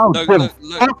I- Wild." I- Like, don't look, give a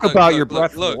look, fuck look, about look, your look,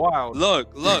 Breath of look, the Wild.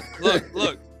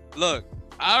 Look.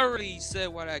 I already said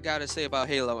what I gotta say about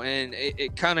Halo, and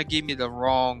it kind of gave me the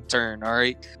wrong turn. All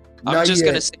right, I'm Not just yet.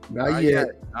 gonna say. Not yet.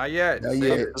 Not yet. Not Save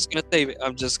yet. it.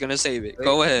 I'm just gonna save it. Save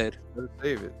Go it. ahead.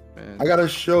 Save it, man. I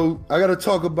gotta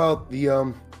talk about the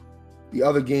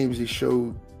other games they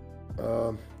showed.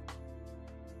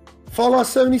 Fallout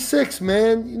 76,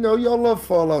 man. You know, y'all love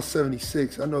Fallout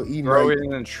 76. I know E Throw Night it in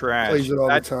the trash. plays it all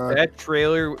the that, time. That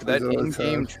trailer, that it all the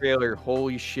in-game time. trailer,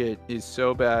 holy shit, is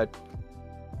so bad.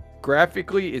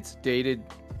 Graphically, it's dated,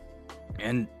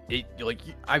 and it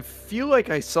I feel like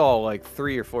I saw like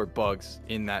 3 or 4 bugs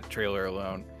in that trailer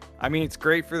alone. I mean, it's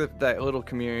great for that little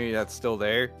community that's still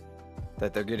there,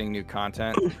 that they're getting new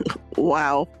content.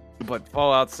 Wow. But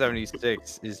Fallout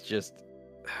 76 is just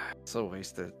so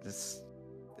wasted.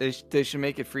 They should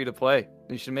make it free to play.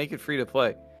 They should make it free to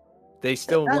play. They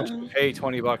still want you to pay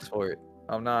 $20 for it.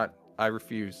 I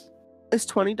refuse. It's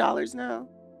 $20 now.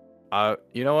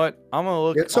 You know what? I'm gonna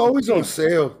look. It's always on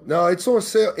sale. No, it's on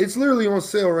sale. It's literally on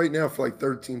sale right now for like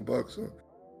 $13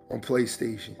 on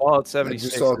PlayStation. Fallout I 76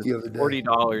 just saw it is the other day.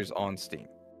 $40 on Steam.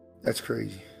 That's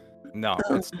crazy. No,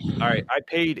 it's all right. I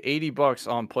paid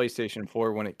 $80 on PlayStation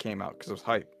 4 when it came out because it was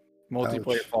hype.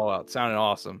 Multiplayer Ouch. Fallout sounded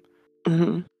awesome.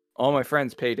 Mhm. All my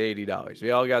friends paid $80.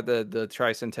 We all got the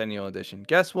Tricentennial edition.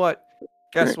 Guess what?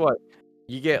 Guess what?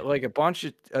 You get like a bunch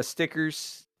of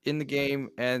stickers in the game,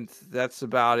 and that's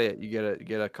about it. You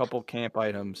get a couple camp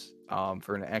items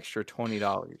for an extra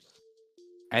 $20.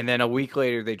 And then a week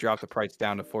later, they drop the price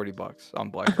down to $40 on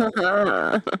Black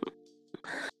Friday.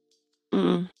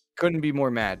 Mm. Couldn't be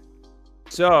more mad.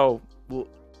 So, well,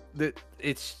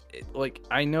 like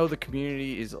I know the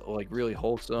community is like really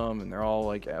wholesome, and they're all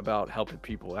like about helping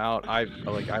people out. I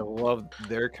love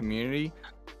their community.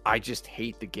 I just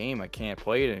hate the game. I can't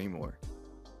play it anymore.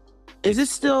 Is it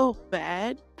still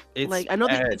bad? It's like I know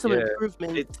they bad, did some yeah.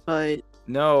 improvements, but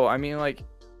No, I mean like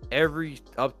every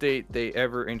update they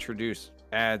ever introduce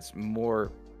adds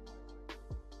more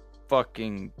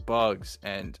fucking bugs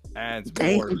and adds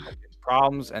more Damn. fucking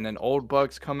problems, and then old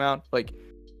bugs come out. Like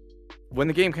when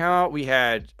the game came out, we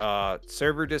had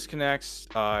server disconnects.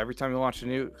 Every time you launched a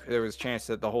nuke, there was a chance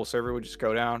that the whole server would just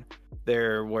go down.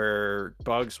 There were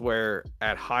bugs where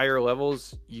at higher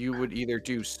levels you would either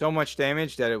do so much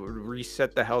damage that it would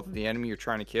reset the health of the enemy you're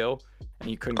trying to kill,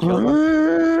 and you couldn't kill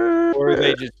them, or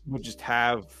they would just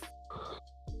have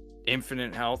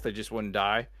infinite health. They just wouldn't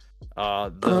die.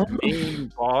 The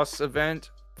main boss event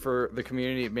for the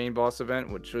community main boss event,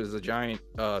 which was a giant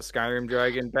Skyrim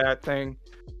dragon bat thing,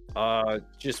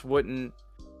 just wouldn't.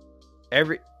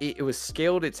 It was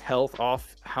scaled its health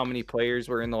off how many players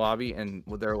were in the lobby and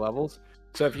with their levels.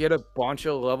 So if you had a bunch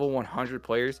of level 100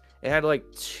 players, it had like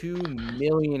 2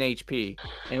 million HP,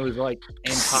 and it was like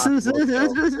impossible to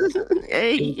kill.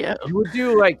 Hey, yo. You would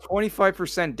do like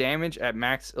 25% damage at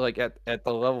max, like at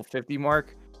the level 50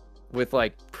 mark, with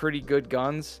like pretty good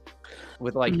guns,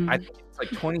 with like I think it's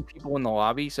like 20 people in the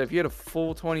lobby. So if you had a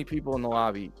full 20 people in the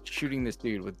lobby shooting this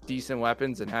dude with decent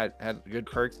weapons and had good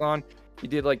perks on, you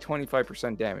did like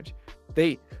 25% damage.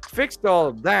 They fixed all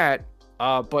of that,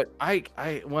 but I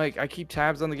keep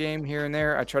tabs on the game here and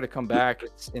there. I try to come back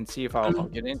and see if I'll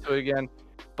get into it again.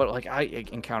 But like I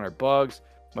encounter bugs.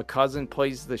 My cousin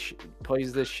plays this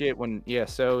shit when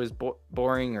ESO is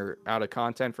boring or out of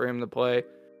content for him to play.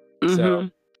 So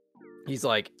he's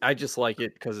like, I just like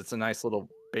it because it's a nice little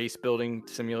base building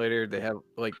simulator. They have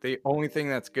like the only thing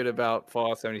that's good about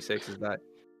Fallout 76 is that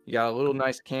you got a little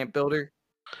nice camp builder.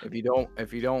 If you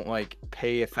don't like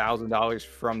pay $1,000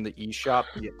 from the eShop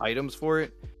to get items for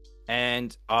it,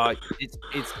 and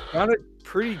it's got a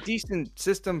pretty decent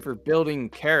system for building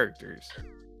characters,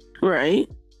 Right.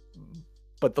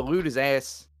 but the loot is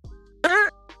ass.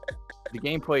 The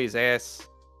gameplay is ass.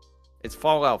 It's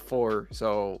Fallout 4,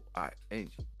 so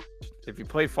if you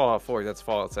played Fallout 4, that's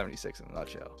Fallout 76 in a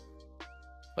nutshell.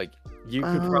 Like, you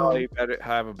could probably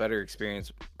have a better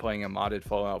experience playing a modded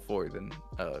Fallout 4 than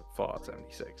Fallout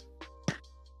 76.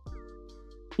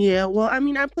 Yeah, well, I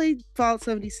mean, I played Fallout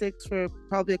 76 for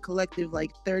probably a collective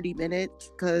like 30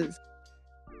 minutes because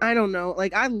I don't know,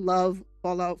 like I love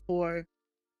Fallout 4,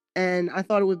 and I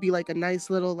thought it would be like a nice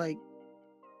little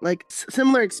like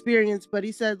similar experience, but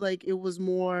he said like it was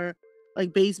more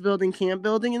like base building, camp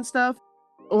building, and stuff.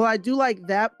 Well, I do like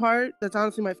that part. That's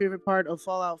honestly my favorite part of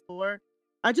Fallout 4.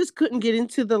 I just couldn't get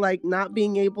into the like not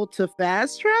being able to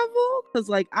fast travel because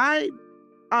like I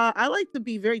like to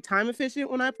be very time efficient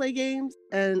when I play games,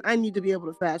 and I need to be able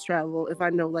to fast travel if I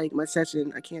know like my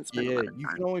session I can't spend a Yeah, lot of you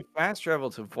time. can only fast travel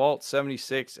to Vault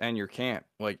 76 and your camp.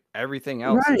 Like, everything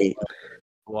else is Right. like,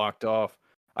 blocked off.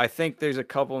 I think there's a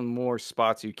couple more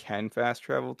spots you can fast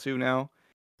travel to now.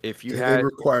 If you They had,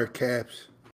 require caps.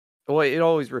 well, it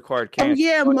always required Oh camps.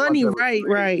 yeah, The only ones money. that were Right,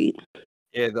 free- right.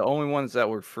 Yeah, the only ones that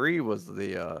were free was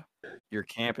the your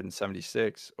camp in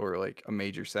 76 or like a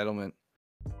major settlement.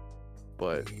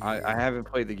 But I haven't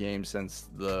played the game since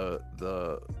the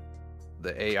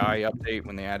AI update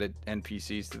when they added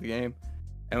NPCs to the game.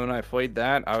 And when I played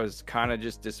that, I was kind of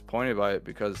just disappointed by it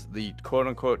because the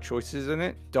quote-unquote choices in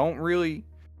it don't really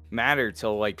matter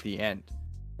till like the end.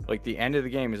 Like, the end of the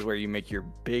game is where you make your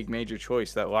big major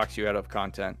choice that locks you out of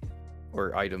content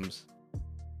or items.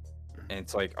 And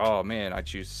it's like, oh man, I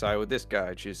choose to side with this guy,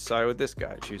 I choose to side with this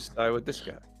guy, I choose to side with this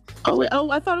guy. Oh,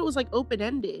 I thought it was like open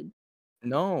ended.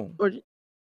 No, Or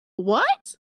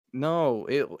what? no,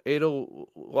 it'll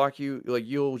lock you, like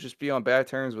you'll just be on bad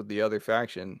terms with the other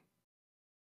faction,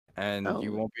 and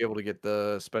you Oh. won't be able to get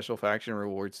the special faction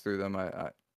rewards through them. I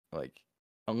like,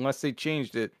 unless they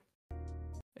changed it,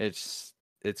 it's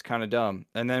kind of dumb.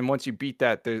 And then once you beat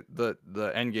that,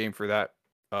 the end game for that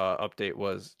update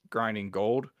was grinding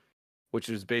gold, which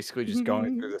is basically just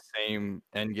going through the same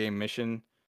end game mission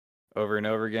over and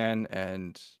over again.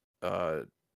 And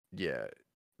yeah,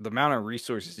 the amount of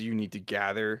resources you need to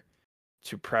gather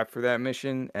to prep for that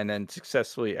mission and then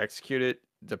successfully execute it,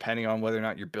 depending on whether or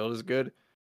not your build is good.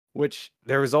 Which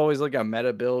there was always like a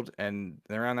meta build, and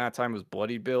around that time was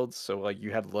bloody builds. So like you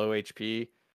had low HP,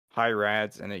 high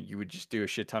rads, and you would just do a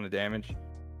shit ton of damage.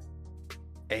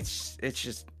 It's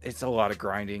a lot of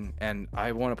grinding, and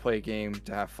I want to play a game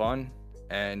to have fun.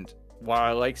 And while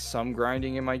I like some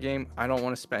grinding in my game, I don't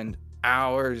want to spend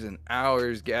hours and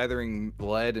hours gathering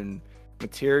lead and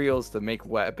materials to make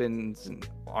weapons and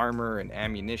armor and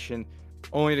ammunition,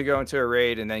 only to go into a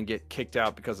raid and then get kicked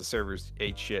out because the servers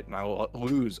ate shit and I will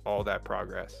lose all that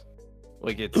progress.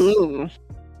 Like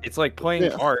it's like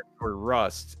playing Art or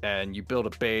Rust, and you build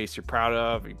a base you're proud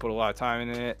of, you put a lot of time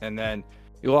in it, and then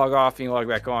you log off and you log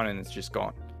back on and it's just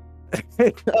gone.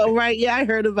 Oh right, yeah, I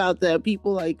heard about that.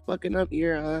 People like fucking up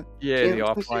your the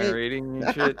offline rating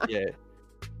and shit. Yeah.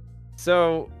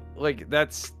 So like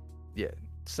that's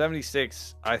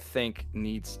 76 I think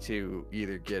needs to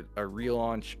either get a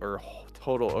relaunch or a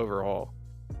total overhaul.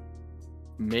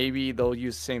 Maybe they'll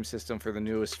use the same system for the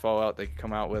newest Fallout they could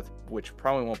come out with, which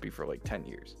probably won't be for like 10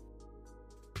 years.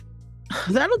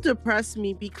 That'll depress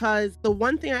me, because the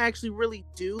one thing I actually really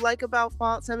do like about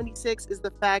Fallout 76 is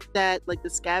the fact that like the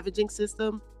scavenging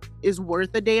system is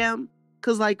worth a damn.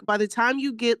 Because like by the time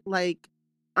you get like,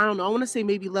 I don't know, I want to say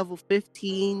maybe level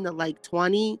 15 to like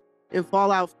 20 in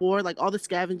Fallout 4, like all the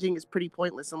scavenging is pretty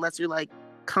pointless unless you're like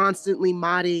constantly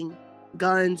modding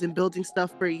guns and building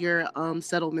stuff for your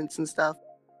settlements and stuff.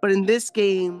 But in this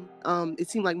game, it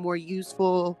seemed like more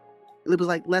useful. It was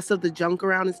like less of the junk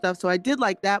around and stuff. So I did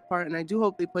like that part, and I do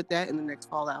hope they put that in the next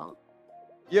Fallout.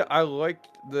 Yeah, I liked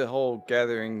the whole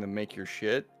gathering to make your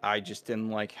shit. I just didn't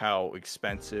like how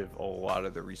expensive a lot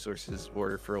of the resources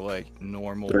were for like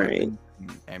normal weapons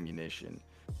and ammunition.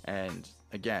 And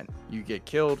again, you get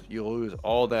killed, you lose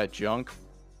all that junk.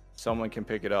 Someone can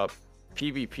pick it up.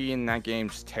 PvP in that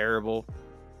game's terrible.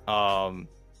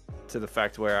 To the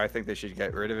fact where I think they should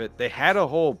get rid of it. They had a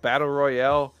whole battle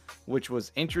royale, which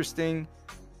was interesting,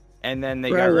 and then they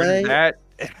got rid of that.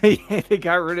 They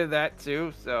got rid of that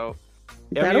too. So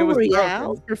battle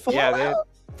royale for Fallout.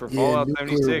 For Fallout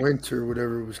 76, Winter,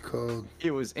 whatever it was called.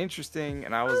 It was interesting,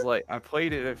 and I was like, I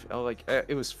played it.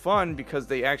 It was fun because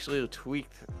they actually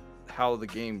tweaked how the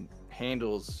game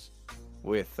handles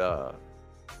with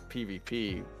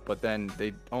PvP, but then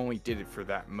they only did it for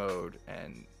that mode,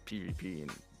 and PvP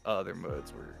and other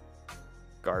modes were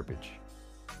garbage.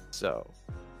 So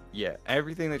yeah,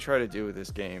 everything they try to do with this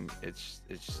game, it's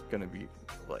just gonna be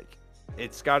like,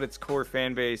 it's got its core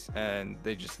fan base and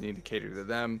they just need to cater to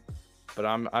them. But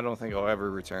I don't think I'll ever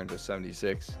return to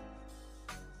 76,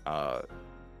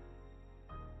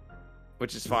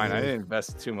 which is fine. I didn't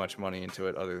invest too much money into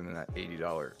it other than that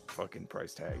 $80 fucking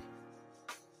price tag.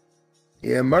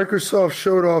 Yeah, Microsoft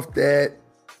showed off that.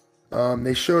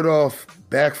 They showed off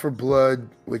Back 4 Blood,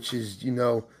 which is,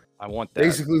 I want that.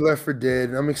 Basically Left 4 Dead,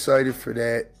 and I'm excited for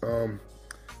that. We're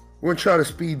gonna try to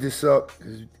speed this up.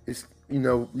 It's we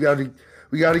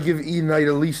gotta give E Night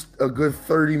at least a good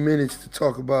 30 minutes to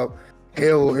talk about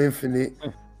Halo Infinite.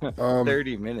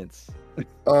 30 minutes.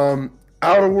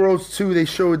 Outer Worlds 2, they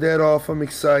showed that off. I'm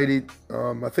excited.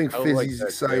 I think Fizzy's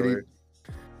excited. Trailer.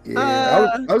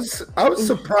 Yeah, I was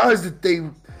surprised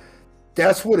that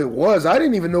that's what it was. I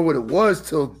didn't even know what it was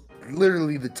till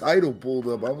literally the title pulled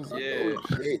up. I was like, oh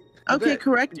shit. Okay,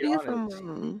 correct me if I'm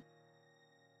wrong.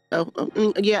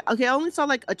 Yeah. Okay, I only saw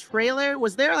like a trailer.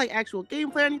 Was there like actual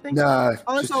gameplay or anything? Nah.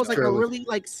 All I saw was like a really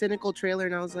like cynical trailer,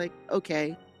 and I was like,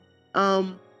 okay.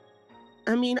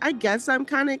 I mean, I guess I'm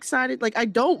kind of excited. Like, I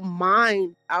don't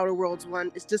mind Outer Worlds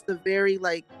 1. It's just the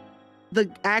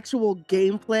actual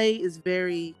gameplay is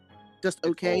very just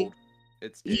okay.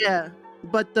 It's yeah,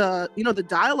 but the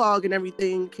dialogue and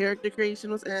everything, character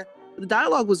creation was the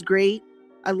dialogue was great.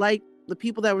 I liked the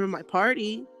people that were in my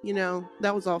party.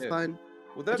 That was all fun.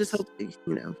 Well, I just hope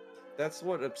that's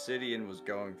what Obsidian was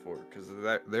going for, because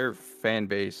their fan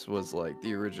base was like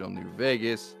the original New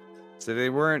Vegas. So they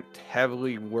weren't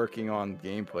heavily working on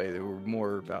gameplay. They were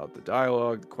more about the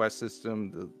dialogue, the quest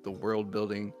system, the world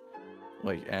building,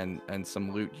 and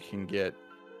some loot you can get.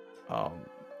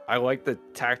 I like the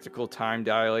tactical time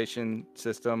dilation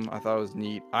system. I thought it was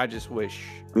neat. I just wish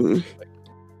the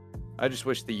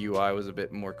UI was a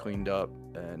bit more cleaned up,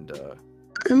 and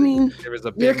there was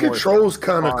a bit more controls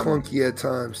kind of clunky at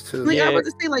times too. I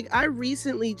was to say, I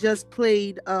recently just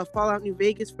played Fallout New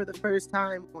Vegas for the first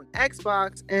time on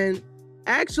Xbox, and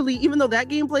actually, even though that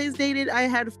gameplay is dated, I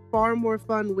had far more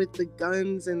fun with the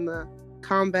guns and the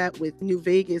combat with New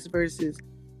Vegas versus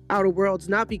Outer Worlds.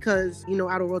 Not because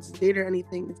Outer Worlds is dated or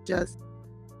anything.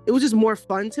 It was just more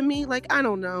fun to me. I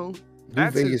don't know. New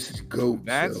That's Vegas is GOAT.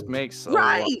 That So. makes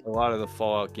Right. a lot of the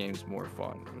Fallout games more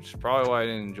fun, which is probably why I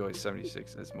didn't enjoy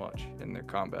 76 as much in their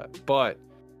combat. But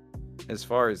as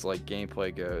far as like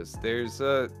gameplay goes,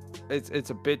 it's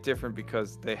a bit different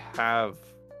because they have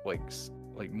like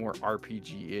more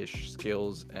RPG-ish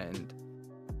skills, and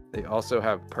they also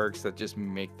have perks that just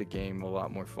make the game a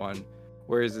lot more fun.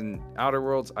 Whereas in Outer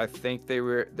Worlds, I think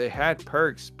they had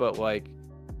perks, but like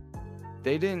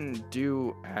they didn't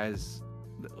do as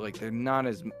like they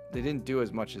didn't do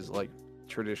as much as like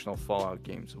traditional Fallout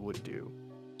games would do.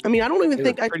 I mean, I don't even It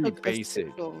think was I pretty took basic.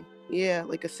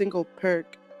 like a single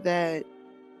perk that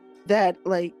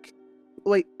like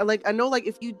I know like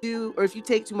if you do or if you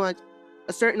take too much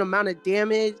a certain amount of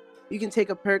damage, you can take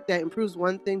a perk that improves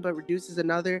one thing but reduces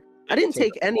another. I didn't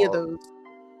take any of those.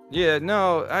 Yeah,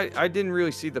 no, I didn't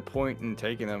really see the point in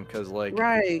taking them because like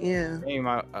Right, yeah. game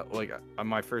like on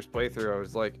my first playthrough I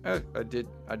was like I did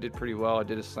pretty well. I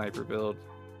did a sniper build,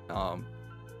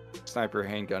 sniper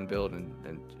handgun build,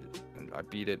 and I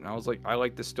beat it, and I was like, I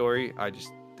like the story.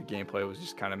 The gameplay was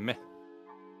just kind of meh.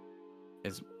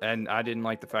 And I didn't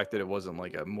like the fact that it wasn't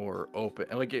like a more open,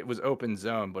 like it was open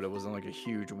zone, but it wasn't like a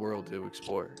huge world to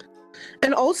explore.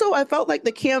 And also, I felt like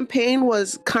the campaign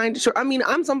was kind of short. I mean,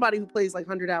 I'm somebody who plays like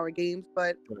 100-hour games,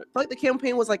 but I felt like the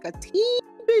campaign was like a teeny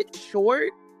bit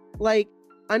short. Like,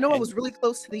 I know I was really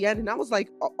close to the end, and I was like,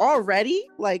 already?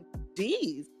 Like,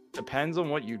 geez. Depends on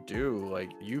what you do. Like,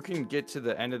 you can get to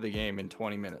the end of the game in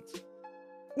 20 minutes.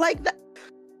 Like that.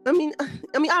 I mean,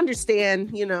 I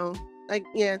understand, you know. Like,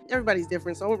 yeah, everybody's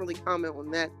different, so I won't really comment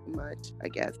on that much, I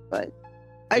guess. But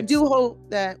I do hope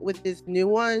that with this new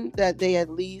one, that they at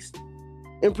least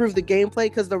improve the gameplay,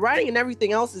 because the writing and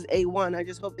everything else is A1. I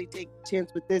just hope they take a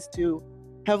chance with this to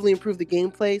heavily improve the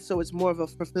gameplay, so it's more of a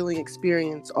fulfilling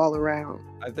experience all around.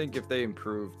 I think if they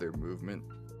improve their movement,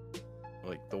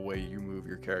 like the way you move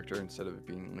your character, instead of it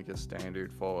being like a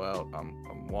standard Fallout,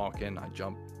 I'm walking, I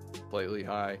jump slightly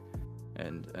high,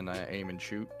 and I aim and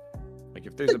shoot. Like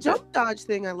if there's The jump dodge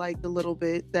thing I liked a little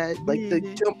bit, that like the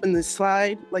jump and the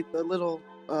slide, like the little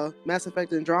Mass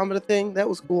Effect Andromeda thing, that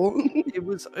was cool. it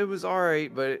was all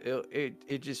right, but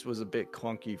it just was a bit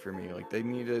clunky for me. Like they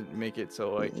need to make it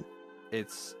so like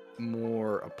it's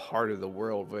more a part of the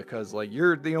world, because like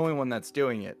you're the only one that's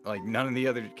doing it. Like none of the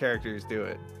other characters do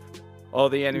it. All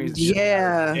the enemies just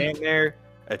stand there,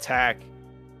 attack,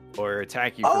 or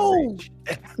attack you from range.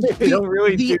 They don't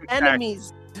really do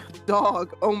enemies.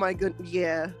 Dog, oh my goodness,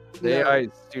 yeah. The AI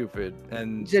is stupid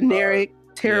and generic,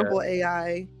 terrible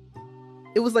AI.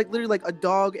 It was like literally like a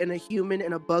dog and a human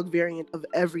and a bug variant of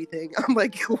everything. I'm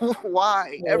like,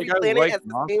 why? Yeah, every planet has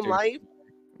the same life.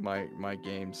 My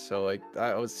games, so like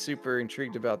I was super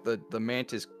intrigued about the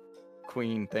Mantis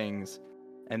Queen things,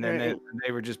 and then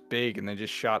they were just big, and they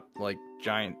just shot like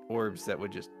giant orbs that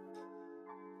would just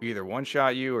either one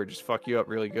shot you or just fuck you up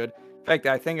really good. In fact,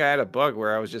 I think I had a bug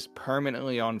where I was just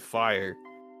permanently on fire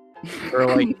for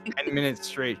like 10 minutes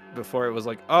straight before it was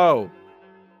like, oh,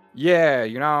 yeah,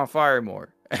 you're not on fire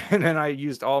more. And then I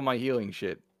used all my healing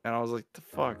shit. And I was like, the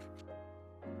fuck?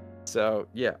 So,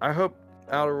 yeah, I hope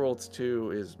Outer Worlds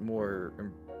 2 is more,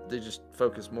 they just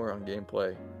focus more on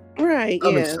gameplay. Right,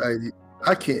 I'm excited.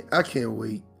 I can't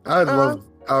wait. I love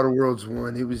Outer Worlds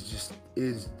 1. It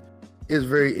was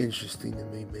very interesting to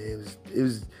me, man. It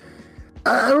was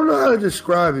I don't know how to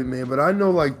describe it, man, but I know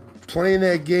like playing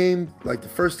that game, like the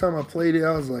first time I played it,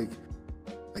 I was like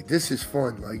this is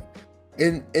fun. Like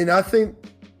and I think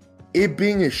it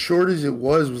being as short as it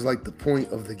was like the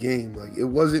point of the game. Like it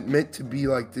wasn't meant to be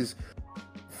like this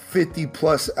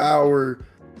 50+ hour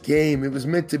game. It was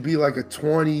meant to be like a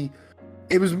 20.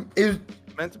 It was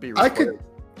meant to be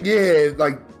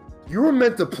like you were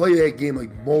meant to play that game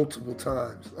like multiple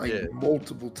times,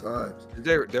 multiple times.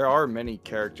 There are many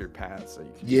character paths that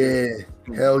you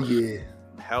can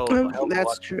hell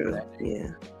that's true. Yeah.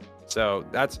 So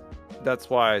that's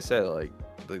why I said like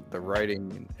the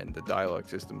writing and the dialogue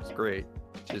system is great.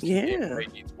 It's just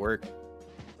it needs work.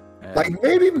 And like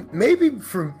maybe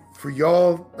for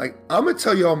y'all, like I'm gonna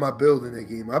tell y'all my build in that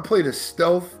game. I played a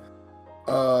stealth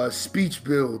speech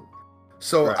build.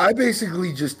 So I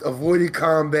basically just avoided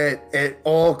combat at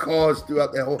all costs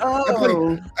throughout that whole.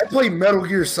 I played Metal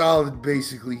Gear Solid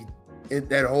basically in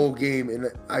that whole game,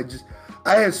 and I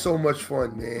had so much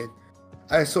fun, man.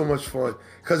 I had so much fun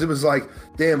because it was like,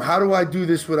 damn, how do I do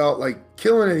this without like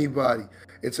killing anybody?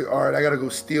 It's like, all right, I gotta go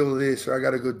steal this or I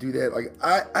gotta go do that. Like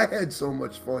I had so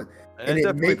much fun, and it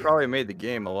definitely probably made the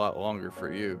game a lot longer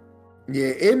for you. Yeah,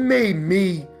 it made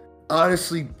me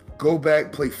honestly go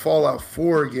back play Fallout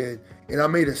 4 again. And I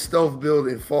made a stealth build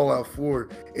in Fallout 4,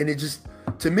 and it just,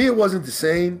 to me, it wasn't the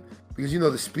same. because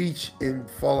the speech in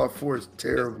Fallout 4 is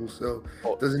terrible, so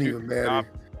it doesn't even matter.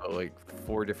 Like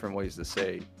 4 different ways to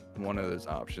say one of those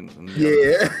options. And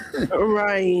Yeah.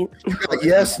 Right.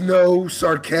 Yes, no,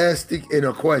 sarcastic, and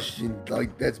a question.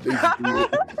 Like that's basically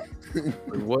it.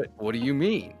 What do you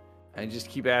mean? And just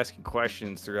keep asking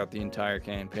questions throughout the entire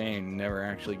campaign, never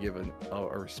actually give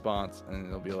a response,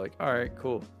 and they'll be like, all right,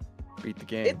 cool, beat the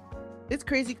game. It's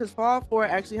crazy because Fallout 4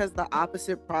 actually has the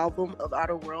opposite problem of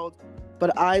Outer Worlds,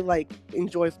 but I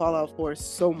enjoy Fallout 4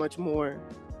 so much more.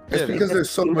 It's because there's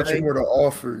so much more to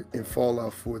offer in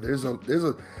Fallout 4.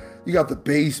 You got the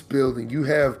base building, you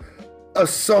have a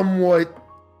somewhat,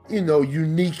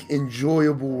 unique,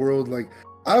 enjoyable world. Like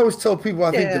I always tell people,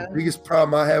 I think the biggest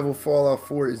problem I have with Fallout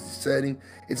 4 is the setting.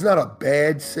 It's not a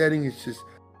bad setting. It's just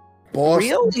Boston.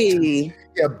 Really?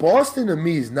 Yeah, Boston to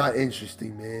me is not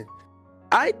interesting, man.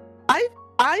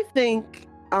 I think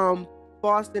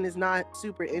Boston is not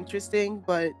super interesting,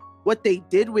 but what they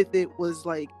did with it was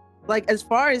like as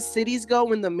far as cities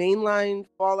go in the mainline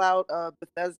Fallout,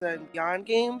 Bethesda and Beyond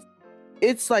games,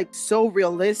 it's so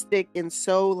realistic and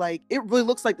so it really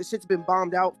looks like the shit's been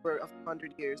bombed out for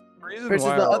 100 years versus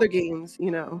the other games,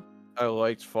 I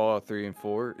liked Fallout 3 and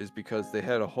 4 is because they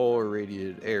had a whole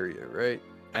irradiated area, right?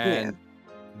 And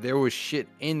there was shit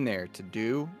in there to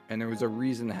do, and there was a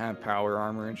reason to have power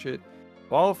armor and shit.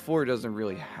 Fallout 4 doesn't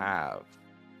really have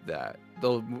that.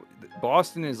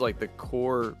 Boston is the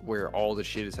core where all the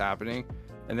shit is happening,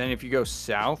 and then if you go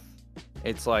south,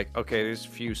 it's okay, there's a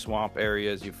few swamp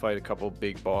areas, you fight a couple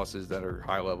big bosses that are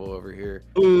high level over here.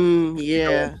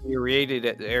 Yeah. You irradiated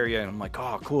at the area, and I'm like,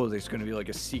 oh cool, there's gonna be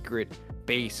a secret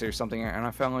base or something, and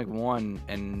I found one,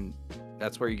 and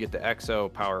that's where you get the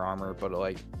Exo power armor, but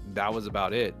that was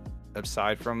about it,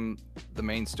 aside from the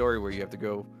main story where you have to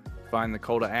go find the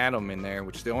Coda Atom in there,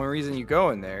 which is the only reason you go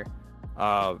in there.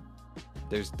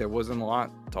 There wasn't a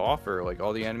lot to offer.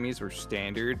 All the enemies were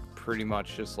standard, pretty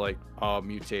much just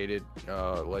mutated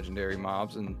legendary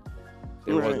mobs, and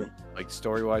there wasn't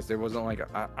story wise, there wasn't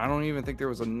I don't even think there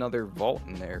was another vault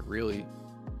in there really.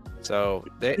 So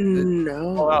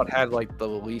Fallout had the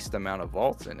least amount of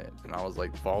vaults in it, and I was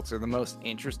like, vaults are the most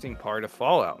interesting part of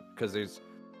Fallout because there's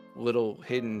little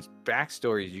hidden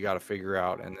backstories you got to figure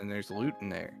out, and then there's loot in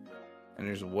there, and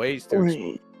there's ways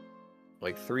to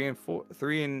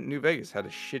 3 in New Vegas had a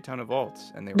shit ton of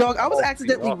vaults, and they were I was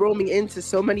accidentally roaming into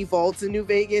so many vaults in New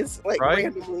Vegas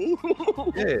randomly.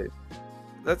 Yeah,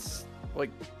 that's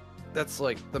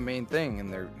the main thing,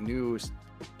 and their newest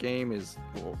game is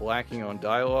lacking on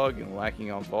dialogue and lacking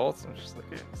on vaults. I'm just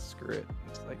screw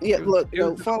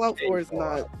it. Fallout 4 is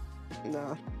not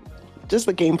just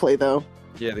the gameplay though.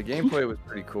 Yeah, the gameplay was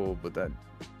pretty cool, but that,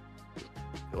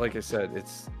 like I said,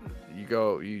 it's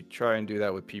you try and do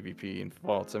that with PvP in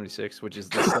Fallout 76, which is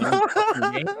the same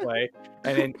gameplay,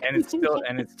 and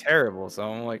it's terrible. So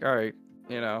I'm like, all right,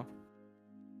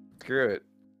 screw it.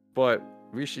 But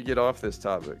we should get off this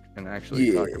topic and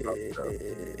actually talk about stuff.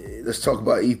 Let's talk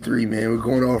about E3, man. We're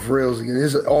going off rails again.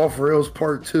 This is off rails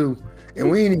part 2,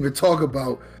 and we didn't even talk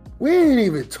about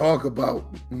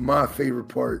my favorite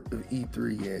part of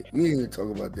E3 yet. We didn't even talk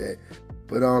about that.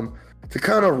 But to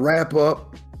kind of wrap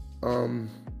up,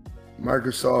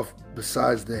 Microsoft,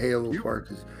 besides the Halo part,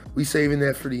 because we saving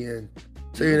that for the end.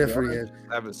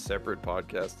 Have a separate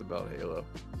podcast about Halo.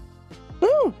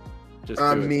 Ooh. Just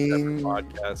I do a mean, separate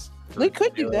podcast. They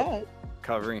could do that.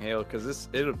 Covering Halo, because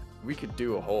we could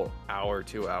do a whole hour,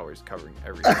 2 hours covering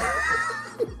everything.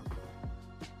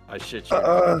 I shit you.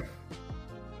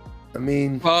 I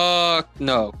mean, Fuck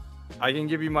no. I can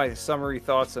give you my summary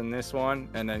thoughts on this one,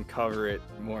 and then cover it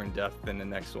more in depth than the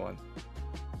next one.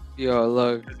 Yo,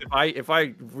 look. If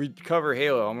we cover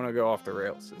Halo, I'm gonna go off the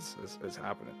rails. It's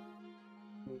happening.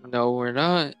 No, we're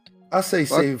not. I say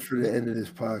save it for the end of this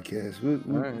podcast.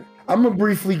 Right. I'm gonna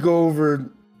briefly go over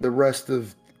the rest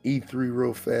of E3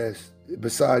 real fast.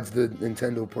 Besides the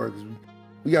Nintendo part, 'cause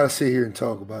we gotta sit here and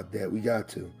talk about that. We got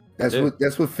to. That's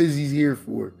what Fizzy's here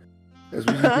for. That's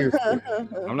what he's here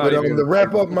for. I'm not even to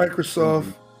wrap up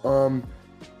Microsoft,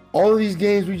 all of these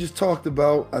games we just talked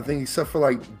about, I think except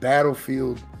for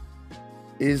Battlefield,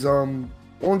 is on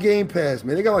Game Pass,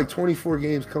 man. They got 24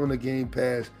 games coming to Game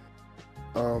Pass.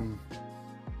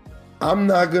 I'm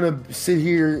not gonna sit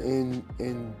here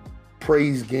and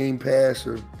praise Game Pass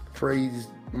or praise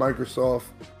Microsoft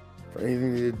for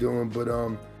anything they're doing, but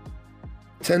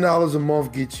 $10 a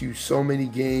month gets you so many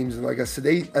games, and like I said,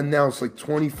 they announced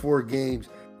 24 games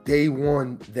day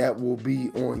one that will be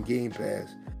on Game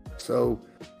Pass, so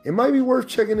it might be worth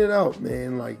checking it out,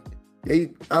 man.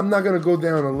 I'm not gonna go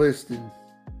down a list and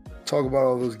talk about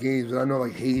all those games, but I know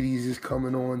Hades is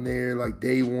coming on there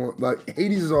day one.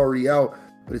 Hades is already out,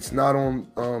 but it's not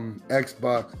on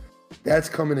Xbox. That's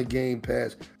coming to Game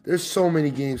Pass. There's so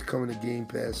many games coming to Game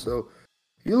Pass. So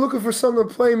if you're looking for something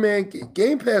to play, man,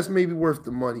 Game Pass may be worth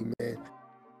the money, man.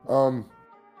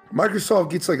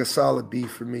 Microsoft gets like a solid B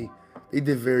for me. They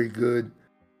did very good.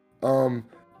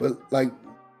 But like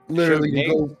literally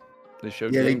they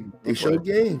showed games. They showed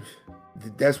games.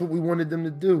 That's what we wanted them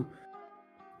to do.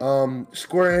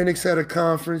 Square Enix had a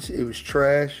conference. It was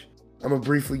trash. I'm gonna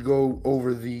briefly go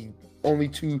over the only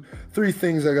 3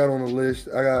 things I got on the list.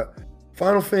 I got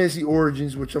Final Fantasy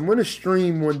Origins, which I'm gonna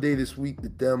stream one day this week, the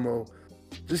demo,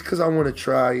 just because I want to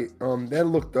try it. That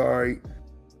looked alright.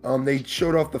 They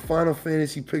showed off the Final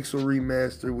Fantasy Pixel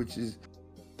Remaster, which is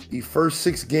the first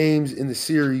 6 games in the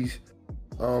series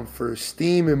for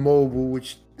Steam and mobile,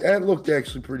 which that looked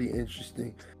actually pretty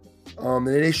interesting. And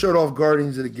then they showed off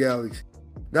Guardians of the Galaxy.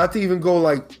 Not to even go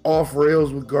like off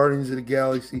rails with Guardians of the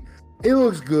Galaxy. It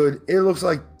looks good. It looks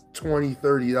like $20,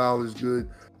 $30 good.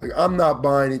 Like I'm not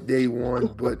buying it day one,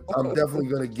 but I'm definitely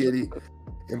gonna get it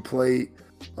and play it.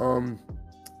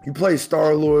 You play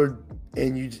Star-Lord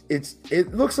and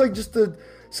it looks like just a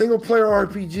single player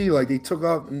RPG. Like they took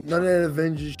out none of that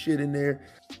Avengers shit in there.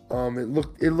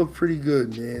 It looked pretty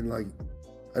good, man. Like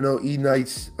I know E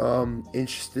Knight's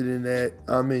interested in that.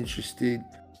 I'm interested.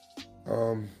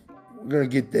 We're gonna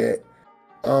get that.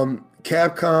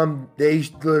 Capcom, they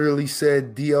literally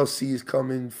said DLC is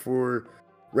coming for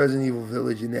Resident Evil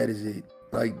Village, and that is it.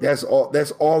 Like that's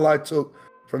all I took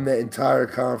from that entire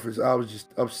conference. I was just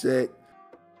upset.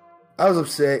 I was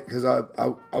upset because I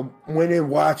went in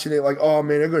watching it like, oh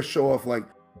man, they're gonna show off like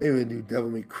maybe a new Devil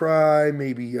May Cry,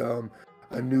 maybe a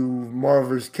new Marvel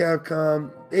vs.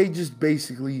 Capcom. They just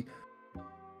basically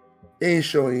they ain't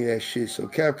show any of that shit. So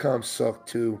Capcom sucked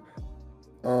too.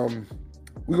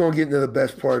 We're gonna get into the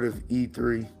best part of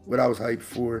E3, what I was hyped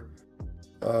for.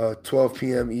 12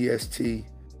 p.m. EST.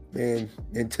 Man,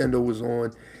 Nintendo was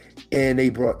on and they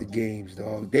brought the games,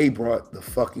 dog. They brought the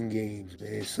fucking games,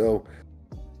 man. So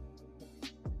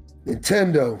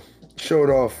Nintendo showed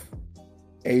off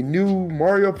a new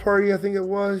Mario Party, I think it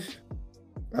was.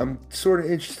 I'm sort of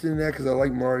interested in that because I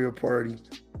like Mario Party.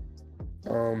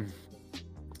 But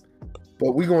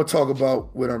we're gonna talk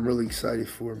about what I'm really excited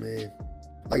for, man.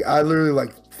 Like I literally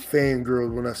like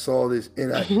fangirled when I saw this,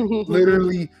 and I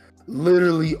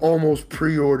literally almost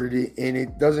pre-ordered it, and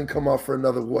it doesn't come out for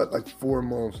another like 4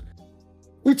 months.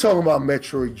 We talking about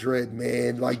Metroid Dread,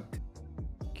 man. Like,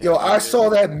 yo, I saw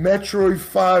that Metroid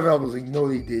 5, and I was like, no,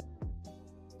 they did.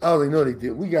 I was like, no, they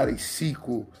did. We got a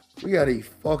sequel. We got a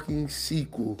fucking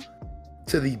sequel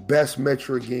to the best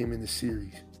Metroid game in the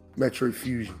series, Metroid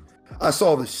Fusion. I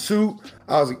saw the suit.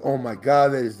 I was like, oh my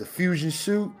god, that is the Fusion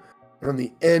suit. From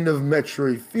the end of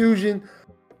Metroid Fusion,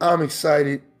 I'm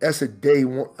excited. That's a day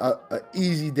one, a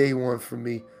easy day one for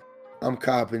me. I'm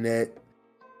copping that.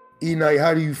 E Knight,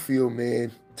 how do you feel,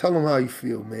 man? Tell them how you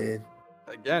feel, man.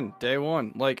 Again, day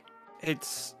one. Like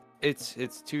it's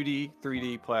 2D,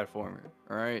 3D platformer.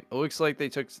 All right. It looks like they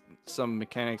took some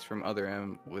mechanics from Other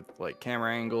M with like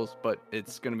camera angles, but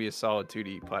it's gonna be a solid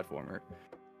 2D platformer,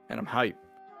 and I'm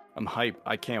hyped.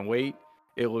 I can't wait.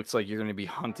 It looks like you're going to be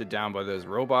hunted down by those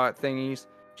robot thingies,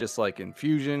 just like in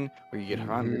Fusion, where you get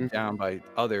hunted down by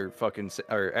other fucking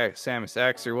Samus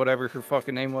X or whatever her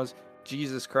fucking name was.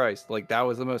 Jesus Christ, like that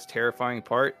was the most terrifying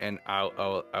part, and I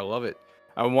love it.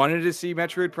 I wanted to see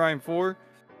Metroid Prime 4,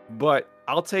 but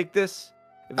I'll take this.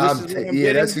 That's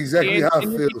exactly how I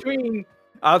feel.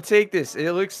 I'll take this.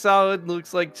 It looks solid.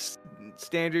 Looks like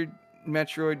standard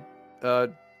Metroid,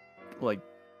 like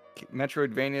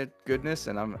Metroidvania goodness,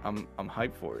 and I'm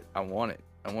hyped for it. I want it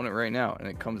right now, and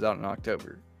it comes out in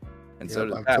October, and so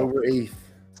does October 8th.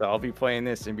 So I'll be playing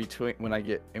this in between when I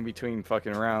get in between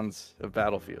fucking rounds of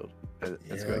Battlefield.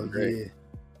 It's going great. Yeah.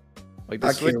 Like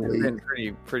the Switch has been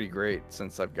pretty great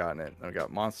since I've gotten it. I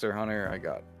got Monster Hunter. I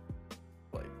got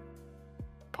like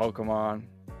Pokemon.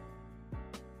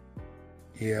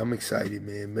 Yeah, I'm excited,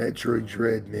 man. Metroid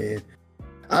Dread, man.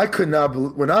 I could not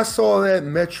believe when I saw that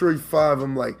Metroid 5.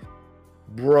 I'm like,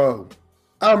 bro.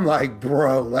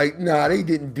 Like, nah, they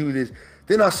didn't do this.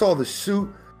 Then I saw the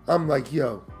suit. I'm like,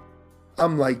 yo,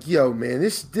 man,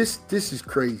 this is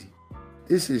crazy.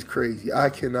 This is crazy. I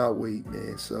cannot wait,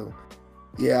 man. So,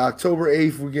 yeah, October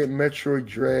 8th, we're getting Metroid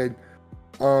Dread.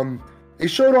 They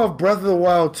showed off Breath of the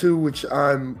Wild 2, which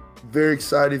I'm very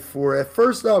excited for. At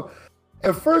first,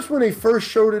 when they first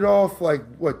showed it off, like,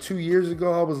 2 years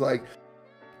ago, I was like,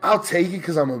 I'll take it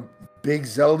because I'm a big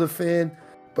Zelda fan.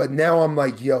 But now I'm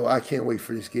like, yo, I can't wait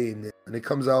for this game now. And it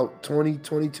comes out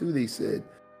 2022, they said.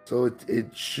 So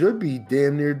it should be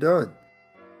damn near done.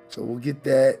 So we'll get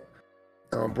that.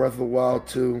 Breath of the Wild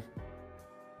 2.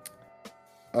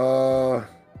 And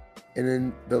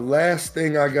then the last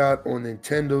thing I got on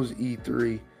Nintendo's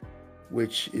E3,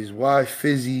 which is why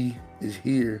Fizzy is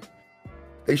here,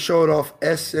 they showed off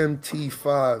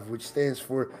SMT5, which stands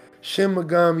for Shin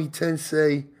Megami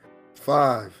Tensei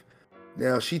 5.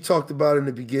 Now, she talked about in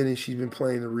the beginning, she's been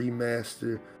playing the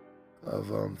remaster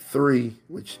of 3,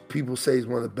 which people say is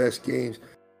one of the best games.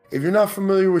 If you're not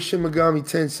familiar with Shin Megami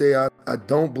Tensei, I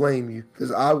don't blame you,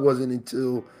 because I wasn't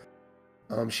until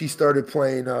she started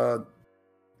playing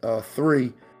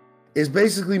 3. It's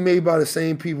basically made by the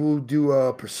same people who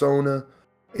do Persona.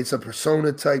 It's a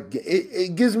Persona type game.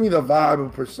 It gives me the vibe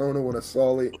of Persona when I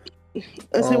saw it.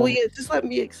 Well, yeah, just let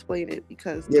me explain it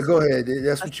because. Yeah, go ahead.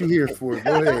 That's what you're here for.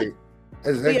 Go ahead.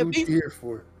 That's exactly what you're here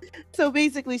for. So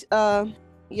basically, Shin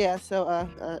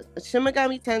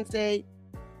Megami Tensei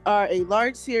are a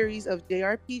large series of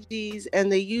JRPGs,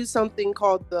 and they use something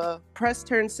called the press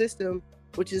turn system,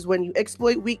 which is when you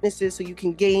exploit weaknesses so you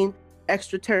can gain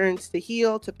extra turns to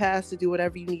heal, to pass, to do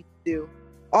whatever you need to do.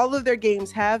 All of their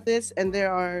games have this, and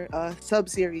there are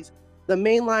sub-series. The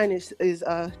main line is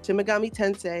Shin Megami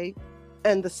Tensei,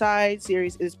 and the side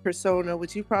series is Persona,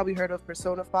 which you've probably heard of.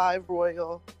 Persona 5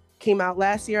 Royal came out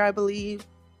last year, I believe.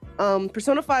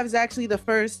 Persona 5 is actually the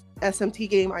first SMT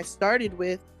game I started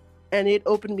with, and it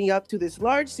opened me up to this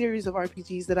large series of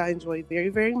RPGs that I enjoy very,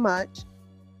 very much.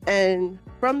 And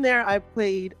from there, I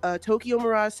played Tokyo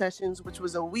Mirage Sessions, which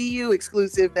was a Wii U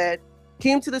exclusive that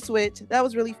came to the Switch. That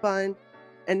was really fun.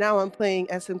 And now I'm playing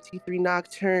SMT3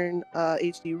 Nocturne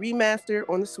HD Remaster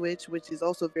on the Switch, which is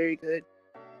also very good.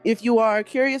 If you are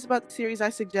curious about the series, I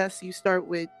suggest you start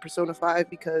with Persona 5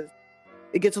 because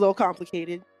it gets a little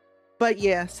complicated. But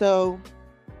yeah, so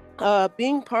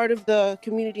being part of the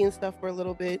community and stuff for a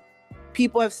little bit,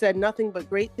 people have said nothing but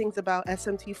great things about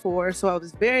SMT4. So I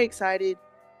was very excited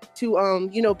to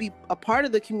be a part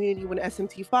of the community when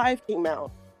SMT5 came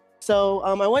out. So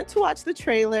I went to watch the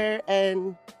trailer,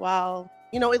 and while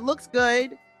it looks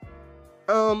good,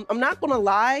 I'm not gonna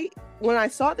lie, when I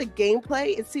saw the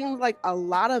gameplay, it seemed like a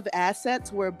lot of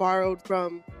assets were borrowed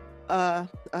from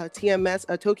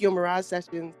TMS, Tokyo Mirage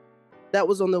Sessions, that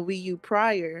was on the Wii U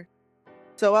prior.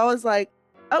 So I was like,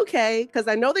 okay, because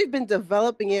I know they've been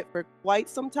developing it for quite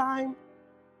some time.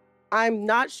 I'm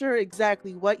not sure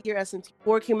exactly what year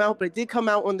SMT4 came out, but it did come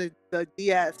out on the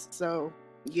DS. So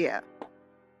yeah.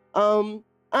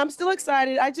 I'm still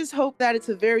excited. I just hope that it's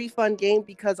a very fun game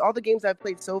because all the games I've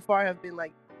played so far have been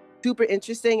like super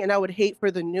interesting, and I would hate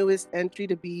for the newest entry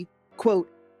to be, quote,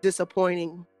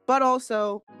 disappointing. But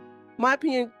also, my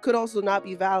opinion could also not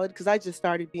be valid because I just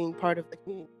started being part of the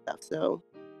community stuff. So,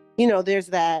 there's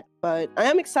that. But I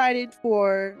am excited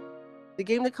for the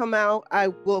game to come out. I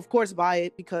will, of course, buy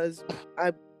it because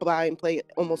I buy and play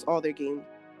almost all their games.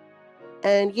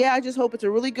 And yeah, I just hope it's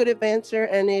a really good adventure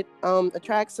and it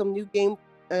attracts some new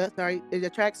it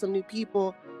attracts some new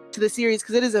people to the series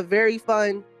because it is a very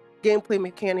fun gameplay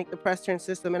mechanic, the press turn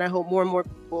system, and I hope more and more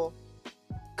people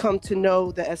come to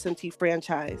know the SMT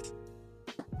franchise.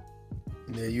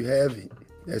 There you have it.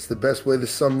 That's the best way to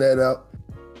sum that up.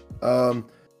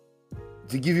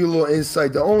 To give you a little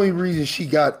insight, the only reason she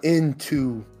got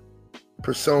into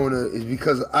Persona is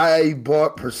because I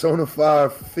bought Persona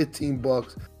 5 for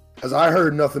 $15 because I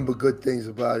heard nothing but good things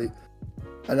about it.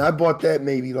 And I bought that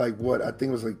maybe I think it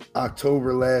was like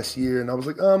October last year, and I was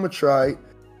like, oh, I'm gonna try it.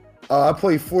 I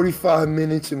played 45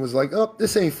 minutes and was like, oh,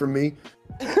 this ain't for me.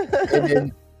 And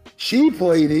then she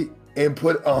played it and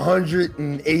put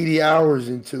 180 hours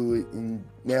into it, and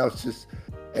now it's just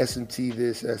SMT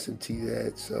this, SMT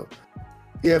that. So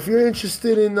yeah, if you're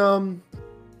interested in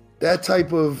that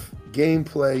type of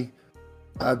gameplay,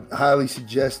 I highly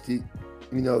suggest it.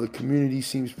 The community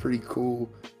seems pretty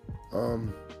cool.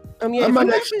 I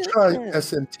might actually try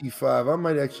SMT5. I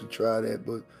might actually try that,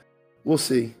 but we'll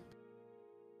see.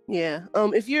 Yeah.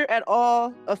 If you're at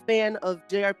all a fan of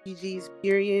JRPGs,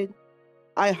 period,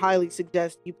 I highly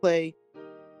suggest you play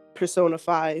Persona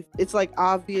 5. It's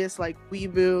obvious,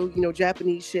 weeaboo,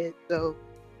 Japanese shit. So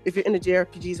if you're into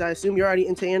JRPGs, I assume you're already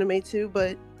into anime too.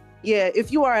 But yeah,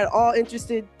 if you are at all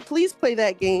interested, please play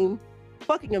that game.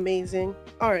 Fucking amazing.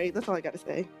 All right, that's all I gotta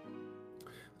say.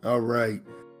 All right.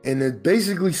 And to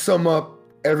basically sum up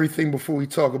everything before we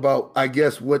talk about, I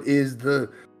guess, what is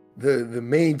the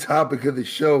main topic of the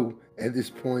show at this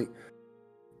point.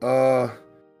 Yeah,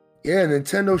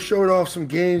 Nintendo showed off some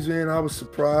games, man. I was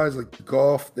surprised, like the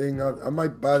golf thing. I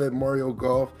might buy that Mario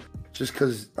Golf just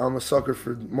because I'm a sucker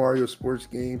for Mario sports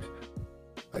games.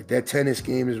 Like that tennis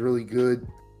game is really good.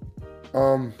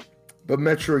 But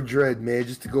Metroid Dread, man,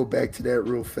 just to go back to that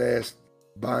real fast,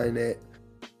 buying that.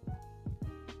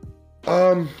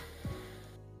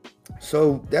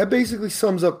 So that basically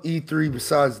sums up E3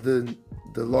 besides the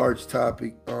large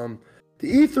topic. The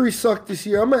E3 sucked this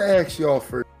year. I'm gonna ask y'all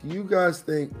first. Do you guys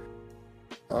think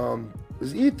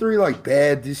was E3 like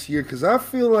bad this year? Because I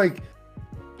feel like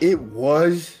it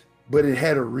was, but it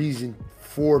had a reason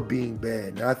for being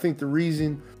bad. And I think the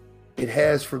reason it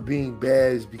has for being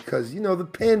bad is because, the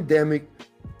pandemic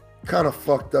kind of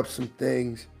fucked up some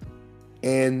things.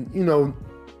 And,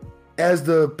 as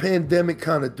the pandemic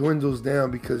kind of dwindles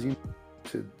down, because,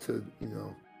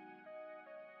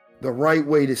 the right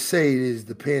way to say it is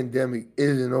the pandemic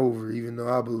isn't over, even though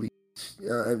I believe,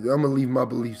 I'm going to leave my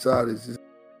beliefs out. This is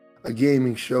a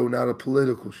gaming show, not a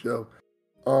political show.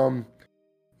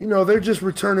 They're just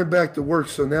returning back to work.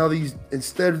 So now these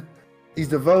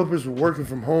developers were working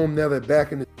from home. Now they're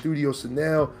back in the studio. So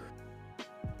now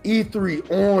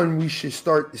E3 on, we should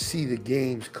start to see the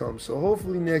games come. So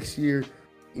hopefully next year,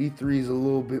 E3 is a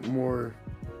little bit more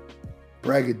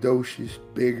braggadocious,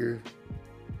 bigger.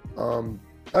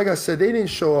 Like I said, they didn't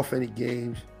show off any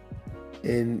games.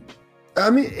 And I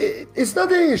mean, it's not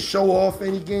that they didn't show off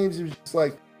any games. It was just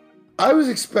like, I was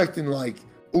expecting like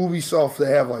Ubisoft to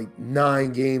have like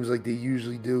 9 games like they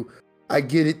usually do. I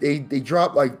get it. They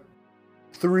dropped like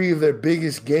 3 of their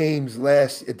biggest games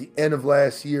at the end of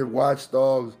last year: Watch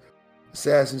Dogs,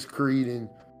 Assassin's Creed, and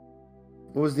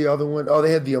what was the other one? Oh,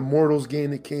 they had the Immortals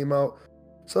game that came out.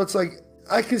 So it's like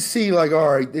I could see like, all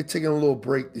right, they're taking a little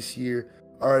break this year.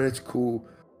 All right, that's cool.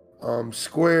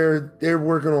 Square, they're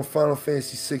working on Final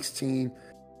Fantasy 16.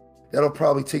 That'll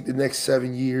probably take the next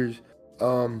 7 years.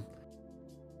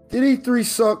 Did E3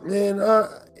 suck, man? How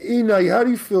do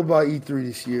you feel about E3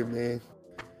 this year, man?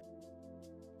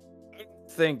 I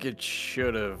think it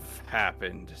should have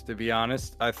happened, to be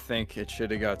honest. I think it should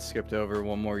have got skipped over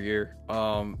one more year.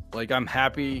 I'm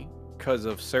happy because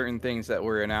of certain things that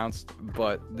were announced,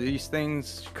 but these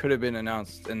things could have been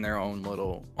announced in their own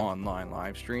little online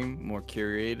live stream, more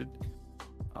curated.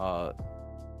 I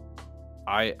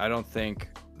don't think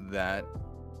that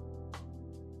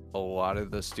a lot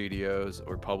of the studios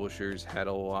or publishers had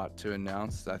a lot to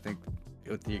announce. I think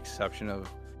with the exception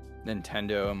of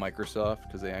Nintendo and Microsoft,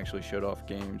 because they actually showed off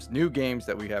new games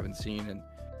that we haven't seen,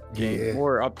 and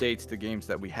more updates to games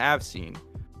that we have seen.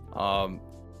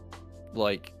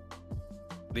 Like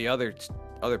the other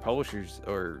publishers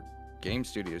or game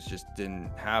studios just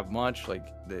didn't have much. Like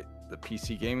the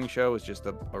PC gaming show was just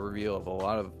a reveal of a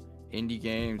lot of indie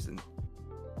games and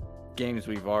games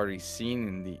we've already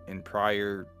seen in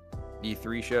prior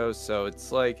E3 shows. So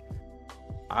it's like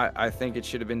I think it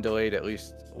should have been delayed at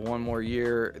least one more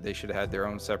year. They should have had their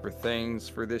own separate things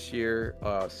for this year.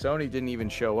 Sony didn't even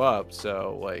show up,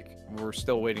 so like we're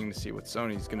still waiting to see what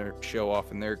Sony's gonna show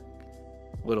off in their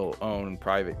little own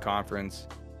private conference.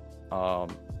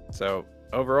 So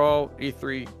overall,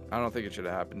 E3, I don't think it should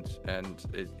have happened, and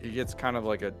it gets kind of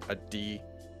like a D,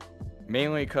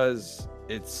 mainly because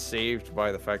it's saved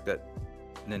by the fact that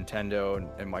Nintendo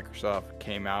and Microsoft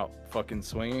came out fucking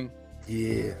swinging.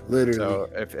 Yeah, literally. So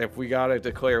if we gotta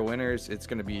declare winners, it's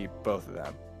gonna be both of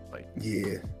them.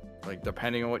 Like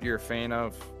depending on what you're a fan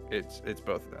of, it's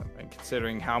both of them. And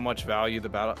considering how much value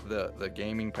the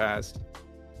gaming pass,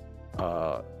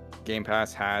 Game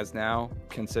Pass has now,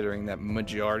 considering that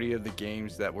majority of the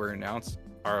games that were announced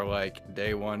are like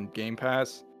day one Game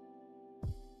Pass,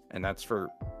 and that's for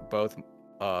both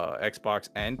Xbox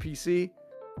and PC.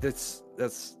 That's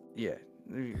yeah.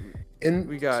 And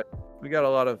we got a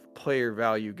lot of player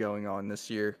value going on this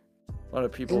year. A lot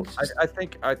of people. I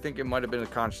think it might have been a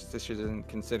conscious decision,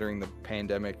 considering the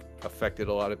pandemic affected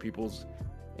a lot of people's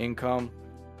income.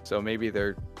 So maybe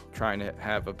they're trying to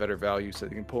have a better value so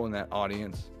they can pull in that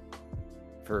audience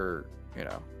for,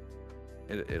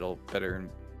 it'll better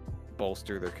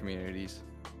bolster their communities.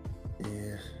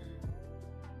 Yeah.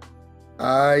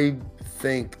 I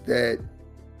think that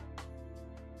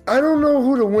I don't know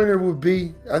who the winner would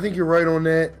be. I think you're right on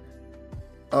that.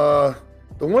 The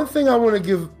one thing I want to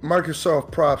give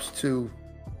Microsoft props to,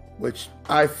 which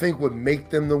I think would make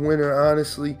them the winner,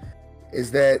 honestly, is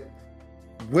that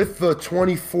with the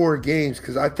 24 games,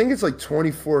 because I think it's like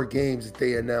 24 games that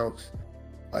they announced,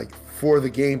 like for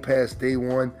the Game Pass day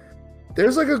one,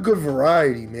 there's like a good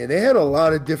variety, man. They had a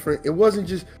lot of different, it wasn't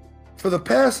just, for the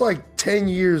past like 10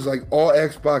 years, like all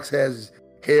Xbox has is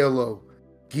Halo,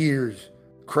 Gears,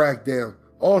 Crackdown,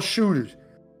 all shooters.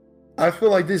 I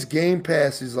feel like this Game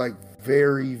Pass is like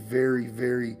very, very,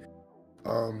 very,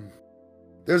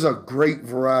 there's a great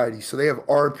variety. So they have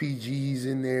RPGs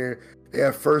in there. They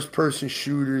have first person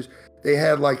shooters. They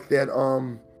had like that,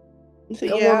 So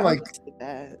yeah, one, like,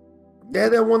 They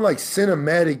had that one like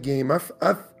cinematic game. I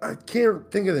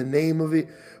can't think of the name of it,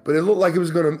 but it looked like it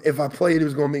was gonna. If I played, it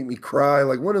was gonna make me cry.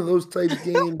 Like one of those type of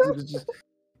games. It was just.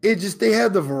 It just they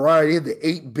had the variety. They had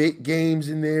the 8-bit games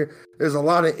in there. There's a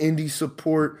lot of indie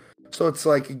support. So it's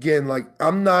like again, like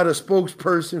I'm not a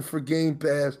spokesperson for Game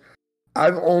Pass.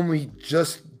 I've only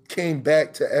just came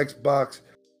back to Xbox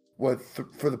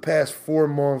for the past 4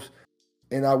 months,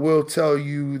 and I will tell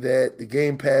you that the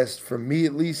Game Pass for me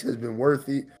at least has been worth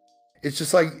it. It's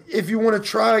just like if you want to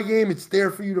try a game, it's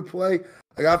there for you to play.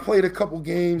 Like I played a couple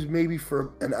games maybe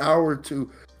for an hour or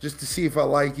two just to see if I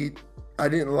like it. I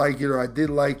didn't like it or I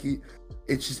did like it.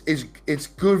 It's just it's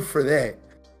good for that.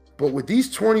 But with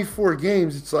these 24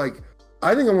 games, it's like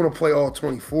I think I want to play all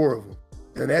 24 of them.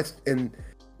 And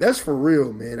that's for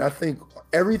real, man. I think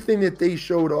everything that they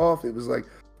showed off, it was like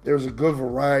there was a good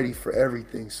variety for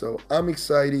everything. So I'm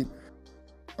excited.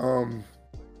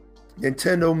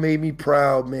 Nintendo made me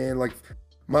proud, man. Like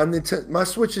my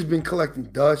Switch has been collecting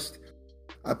dust.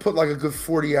 I put like a good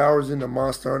 40 hours into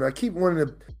Monster Hunter. I keep wanting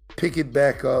to pick it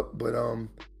back up, but I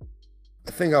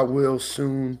think I will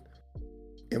soon.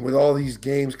 And with all these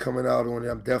games coming out on it,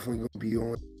 I'm definitely gonna be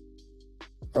on.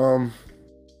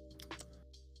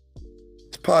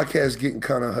 This podcast is getting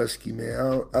kind of husky,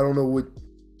 man. I don't know what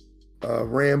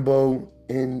Rambo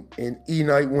and E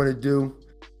Night want to do.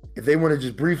 If they want to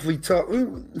just briefly talk,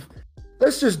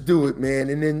 let's just do it, man.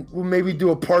 And then we'll maybe do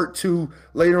a part 2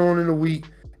 later on in the week,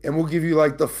 and we'll give you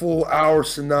like the full hour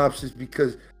synopsis,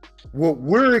 because what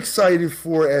we're excited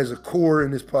for as a core in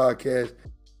this podcast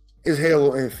is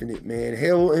Halo Infinite, man.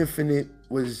 Halo Infinite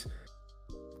was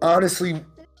honestly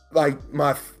like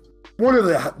one of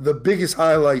the biggest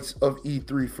highlights of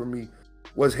E3 for me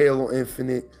was Halo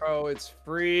Infinite. Bro, it's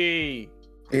free.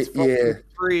 It's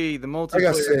free. The multiplayer like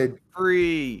I said, is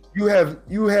free. You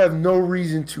have no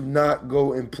reason to not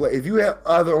go and play. If you have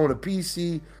either on a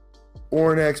PC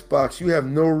or an Xbox, you have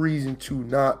no reason to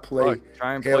not play. Fuck,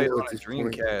 try and play it Halo on at a this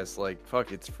point. Dreamcast. Like,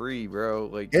 fuck, it's free, bro.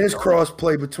 Like, And it's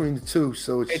cross-play between the two,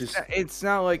 so it's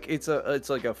not like it's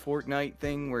like a Fortnite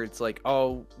thing where it's like,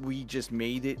 oh, we just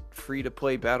made it free to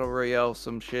play battle royale,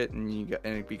 some shit, and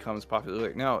it becomes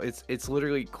popular. No, it's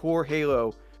literally core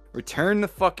Halo. Return the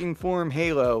fucking form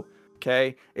Halo.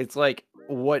 Okay, it's like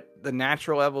what the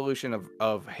natural evolution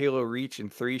of Halo Reach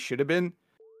and 3 should have been.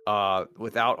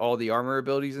 Without all the armor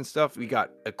abilities and stuff. We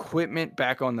got equipment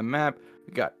back on the map.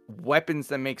 We got weapons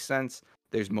that make sense.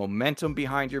 There's momentum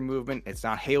behind your movement. It's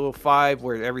not Halo 5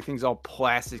 where everything's all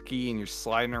plasticky and you're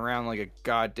sliding around like a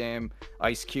goddamn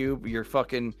ice cube. You're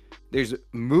fucking there's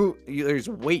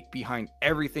weight behind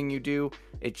everything you do.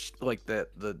 It's like the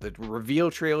reveal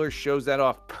trailer shows that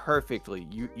off perfectly.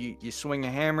 You swing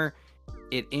a hammer,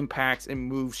 it impacts and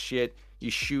moves shit. You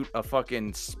shoot a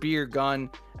fucking spear gun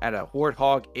at a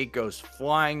warthog, it goes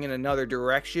flying in another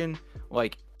direction.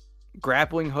 Like,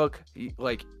 grappling hook,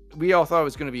 like, we all thought it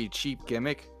was going to be a cheap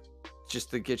gimmick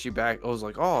just to get you back. I was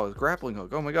like, oh, grappling hook,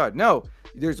 oh my god. No,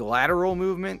 there's lateral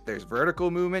movement, there's vertical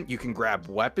movement, you can grab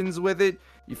weapons with it.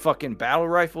 You fucking battle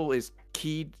rifle is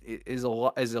keyed, is a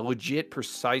legit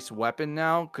precise weapon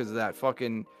now, because of that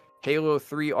fucking Halo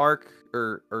 3 arc,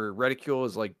 or reticule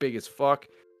is like big as fuck.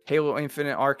 Halo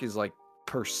Infinite arc is like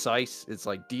precise. It's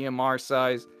like DMR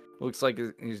size. Looks like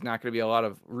there's not going to be a lot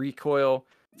of recoil.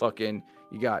 Fucking,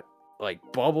 you got like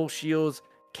bubble shields,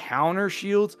 counter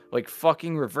shields, like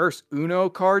fucking reverse Uno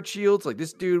card shields. Like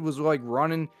this dude was like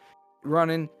running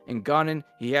and gunning.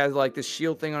 He has like this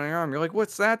shield thing on his arm. You're like,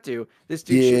 what's that do? This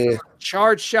dude shoots a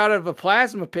charged shot of a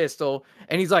plasma pistol,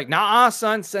 and he's like, nah,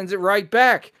 son, sends it right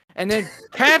back, and then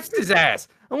caps his ass.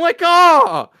 I'm like,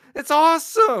 oh, that's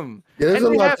awesome. Yeah, there's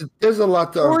a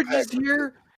lot to unpack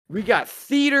here. We got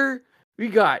theater. We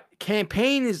got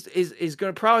campaign is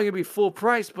gonna probably be full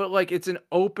price, but like it's an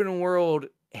open world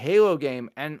Halo game,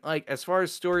 and like as far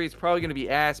as story, it's probably gonna be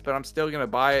ass, but I'm still gonna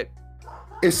buy it.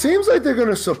 It seems like they're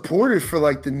gonna support it for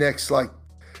like the next like.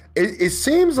 It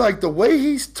seems like the way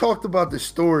he's talked about the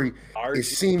story, it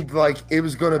seemed like it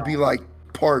was gonna be like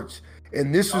parts,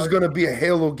 and this was gonna be a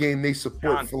Halo game they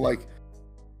support for like.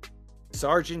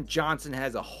 Sergeant Johnson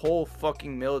has a whole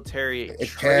fucking military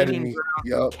academy.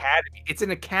 Academy. It's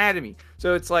an academy.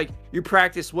 So it's like you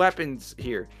practice weapons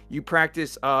here. You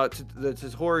practice the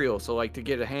tutorial. So like to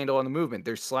get a handle on the movement.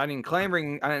 There's sliding,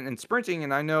 clambering, and sprinting.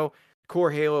 And I know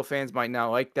core Halo fans might not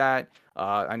like that.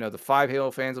 I know the 5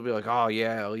 Halo fans will be like, oh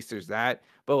yeah, at least there's that.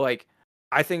 But like,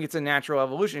 I think it's a natural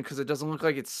evolution because it doesn't look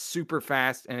like it's super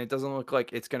fast, and it doesn't look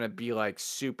like it's gonna be like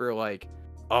super like.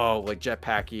 Oh, like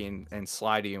jetpacky and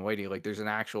slidey and weighty. Like there's an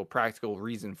actual practical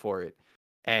reason for it.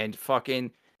 And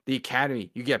fucking the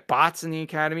academy. You get bots in the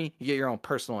academy. You get your own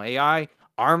personal AI.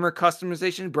 armor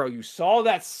customization, bro. You saw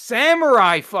that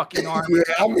samurai fucking armor.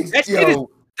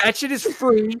 That shit is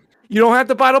free. You don't have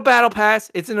to buy the battle pass.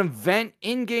 It's an event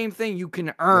in-game thing you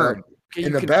can earn. Okay,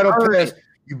 and the battle pass,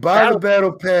 you buy the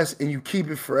battle pass and you keep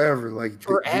it forever, like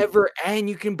forever. And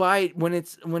you can buy it when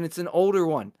it's an older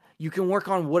one. You can work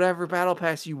on whatever battle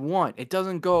pass you want. It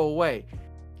doesn't go away.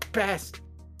 Best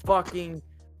fucking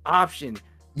option.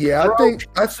 Yeah, bro,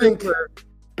 I think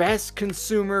best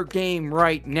consumer game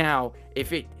right now.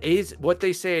 If it is what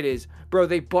they say it is, bro,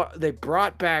 they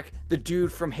brought back the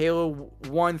dude from Halo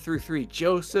 1 through 3,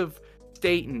 Joseph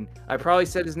Staten. I probably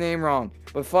said his name wrong,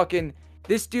 but fucking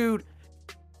this dude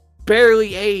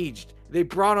barely aged. They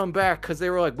brought him back because they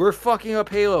were like, we're fucking up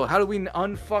Halo. How do we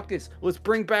unfuck this? Let's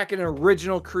bring back an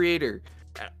original creator.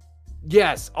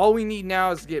 Yes, all we need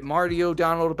now is to get Mardio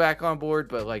downloaded back on board,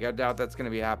 but like I doubt that's gonna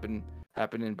be happening.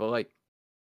 But like,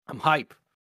 I'm hype.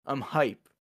 I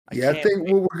think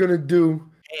what we're gonna do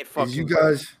is you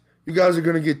guys are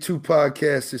gonna get 2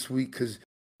 podcasts this week because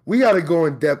we gotta go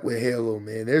in depth with Halo,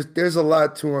 man. There's a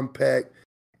lot to unpack,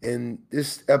 and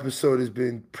this episode has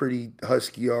been pretty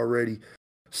husky already.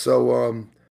 So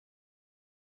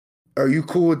are you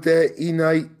cool with that?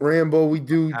 E-Night, Rambo, we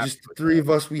do just the 3 of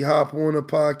us, we hop on a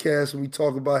podcast and we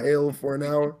talk about Halo for an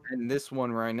hour. And this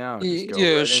one right now.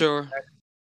 Yeah, sure.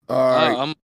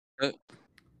 All right.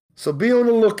 So be on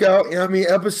the lookout. I mean,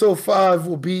 episode 5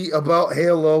 will be about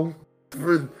Halo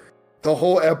for the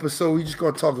whole episode. We're just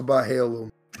gonna talk about Halo.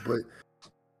 But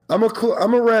I'm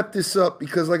gonna wrap this up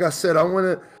because, like I said, I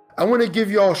wanna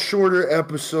give y'all shorter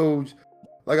episodes.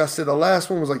 Like I said, the last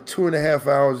one was like 2.5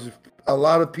 hours. A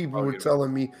lot of people were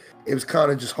telling me it was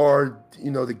kind of just hard,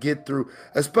 to get through,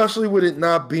 especially with it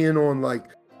not being on like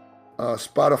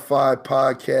Spotify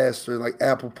podcasts or like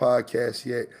Apple Podcasts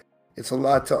yet. It's a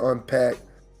lot to unpack.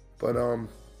 But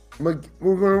we're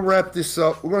gonna wrap this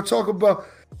up. We're gonna talk about.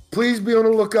 Please be on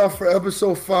the lookout for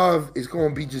episode 5. It's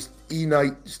gonna be just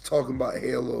E-Night just talking about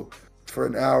Halo for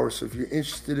an hour. So if you're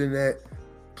interested in that,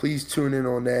 please tune in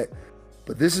on that.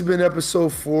 But this has been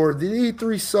episode 4. Did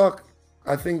E3 suck?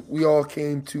 I think we all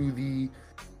came to the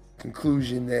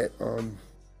conclusion that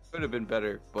could have been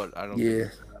better, but I don't think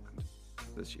it happened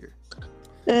this year.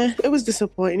 It was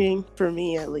disappointing for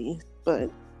me at least,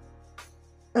 but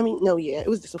it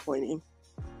was disappointing.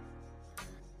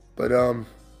 But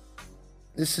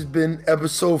this has been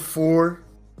episode 4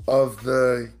 of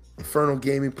the Infernal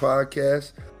Gaming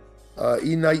Podcast.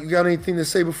 E-Night, you got anything to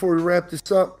say before we wrap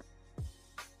this up?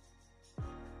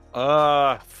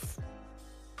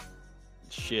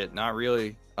 Shit, not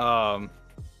really. No,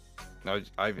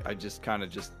 I just kind of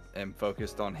just am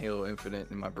focused on Halo Infinite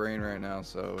in my brain right now.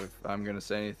 So if I'm gonna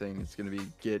say anything, it's gonna be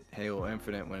get Halo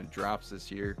Infinite when it drops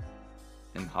this year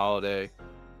in holiday.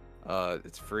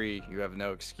 It's free. You have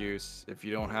no excuse. If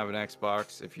you don't have an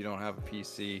Xbox, if you don't have a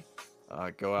PC,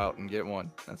 go out and get one.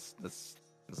 That's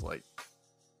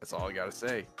all I gotta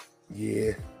say.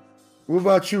 Yeah. What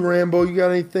about you, Rambo? You got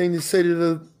anything to say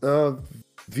to the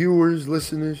viewers,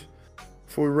 listeners,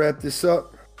 before we wrap this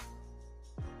up?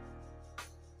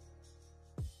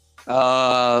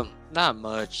 Not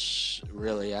much,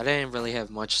 really. I didn't really have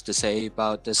much to say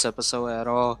about this episode at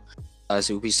all. As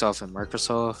Ubisoft and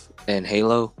Microsoft and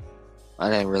Halo, I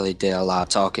didn't really do a lot of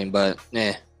talking, but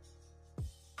Yeah,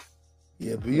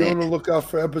 be on the lookout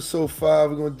for episode 5.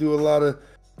 We're gonna do a lot of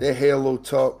that Halo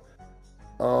talk.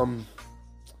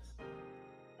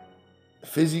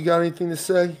 Fizz, you got anything to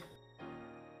say?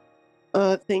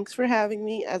 Thanks for having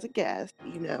me as a guest,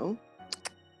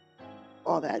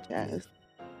 all that jazz.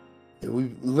 Yeah,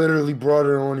 we literally brought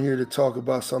her on here to talk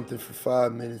about something for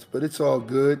 5 minutes, but it's all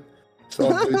good. It's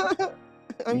all good.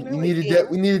 We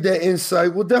needed that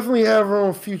insight. We'll definitely have her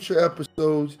on future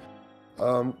episodes.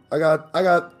 I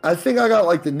think I got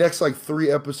like the next like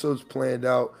 3 episodes planned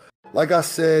out. Like I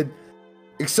said,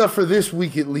 except for this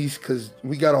week at least, because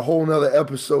we got a whole nother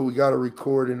episode we got to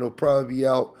record, and it'll probably be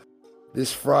out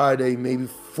this Friday, maybe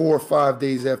 4 or 5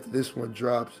 days after this one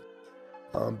drops.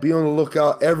 Be on the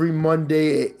lookout every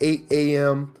Monday at 8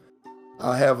 a.m.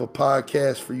 I'll have a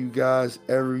podcast for you guys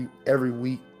every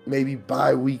week, maybe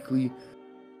bi-weekly.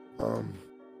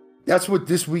 That's what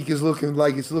this week is looking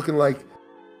like. It's looking like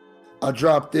I'll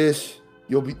drop this.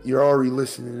 You're already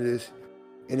listening to this.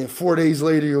 And then 4 days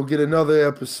later, you'll get another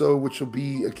episode, which will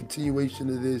be a continuation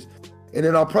of this. And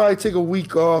then I'll probably take a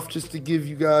week off just to give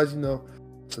you guys,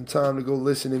 some time to go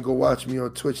listen and go watch me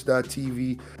on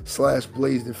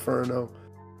twitch.tv/BlazedInferno.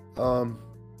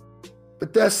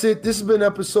 But that's it. This has been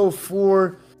episode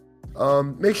 4.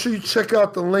 Make sure you check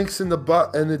out the links in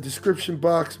the description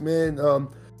box, man.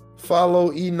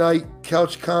 Follow E-Night,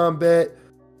 Couch Combat.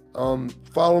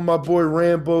 Follow my boy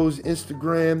Rambo's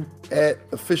Instagram at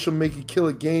official make it kill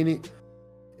it gain it.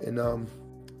 And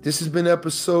this has been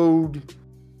episode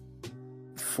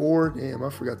 4. Damn, I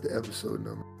forgot the episode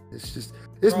number. It's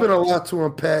been a lot to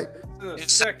unpack.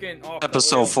 It's second off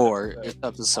Episode 4. It's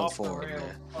episode 4, man.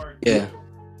 Yeah.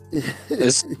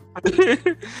 It's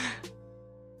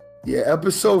Yeah,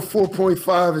 episode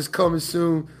 4.5 is coming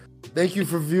soon. Thank you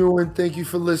for viewing. Thank you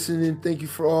for listening. Thank you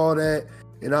for all that.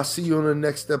 And I'll see you on the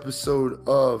next episode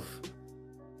of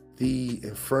the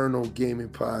Infernal Gaming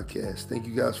Podcast. Thank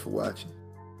you guys for watching.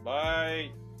 Bye.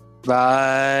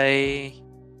 Bye.